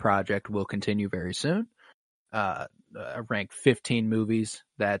viewings project will continue very soon. I rank 15 movies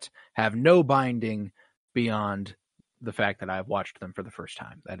that have no binding beyond the fact that I've watched them for the first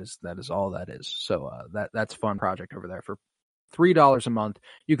time. That is all that is. So that's a fun project over there. For $3 a month,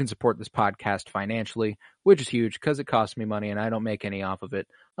 you can support this podcast financially, which is huge because it costs me money and I don't make any off of it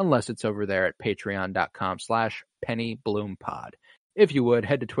unless it's over there at patreon.com/PennyBloomPod. If you would,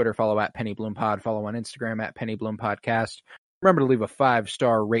 head to Twitter, follow at PennyBloomPod, follow on Instagram at PennyBloomPodcast. Remember to leave a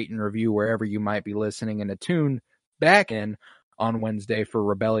 5-star rate and review wherever you might be listening, and to tune back in on Wednesday for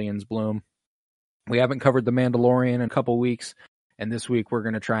Rebellion's Bloom. We haven't covered The Mandalorian in a couple weeks, and this week we're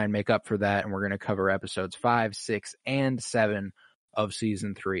going to try and make up for that, and we're going to cover episodes 5, 6, and 7 of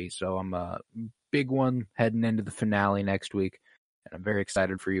Season 3. So I'm a big one heading into the finale next week, and I'm very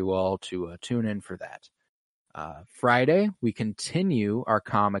excited for you all to tune in for that. Friday, we continue our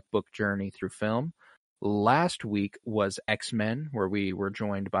comic book journey through film. Last week was X-Men, where we were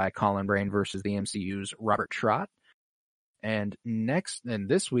joined by Colin Brain versus the MCU's Robert Trott. And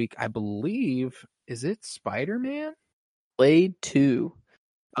this week, I believe, is it Spider-Man? Blade 2.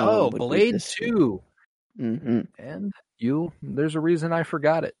 Blade 2. Mm-hmm. And there's a reason I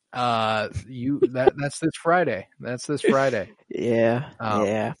forgot it. That's this Friday. That's this Friday.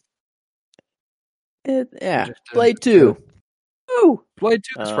 Yeah. Blade 2. Ooh, Blade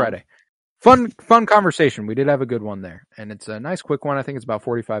 2 this Friday. Fun conversation. We did have a good one there. And it's a nice quick one. I think it's about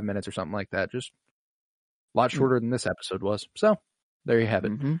 45 minutes or something like that. Just a lot shorter than this episode was. So there you have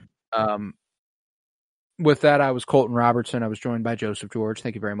it. Mm-hmm. With that, I was Colton Robertson. I was joined by Joseph George.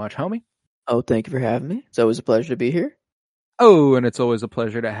 Thank you very much, homie. Oh, thank you for having me. It's always a pleasure to be here. Oh, and it's always a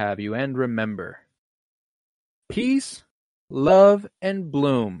pleasure to have you. And remember, peace, love, and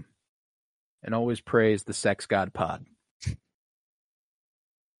bloom. And always praise the Sex God Pod.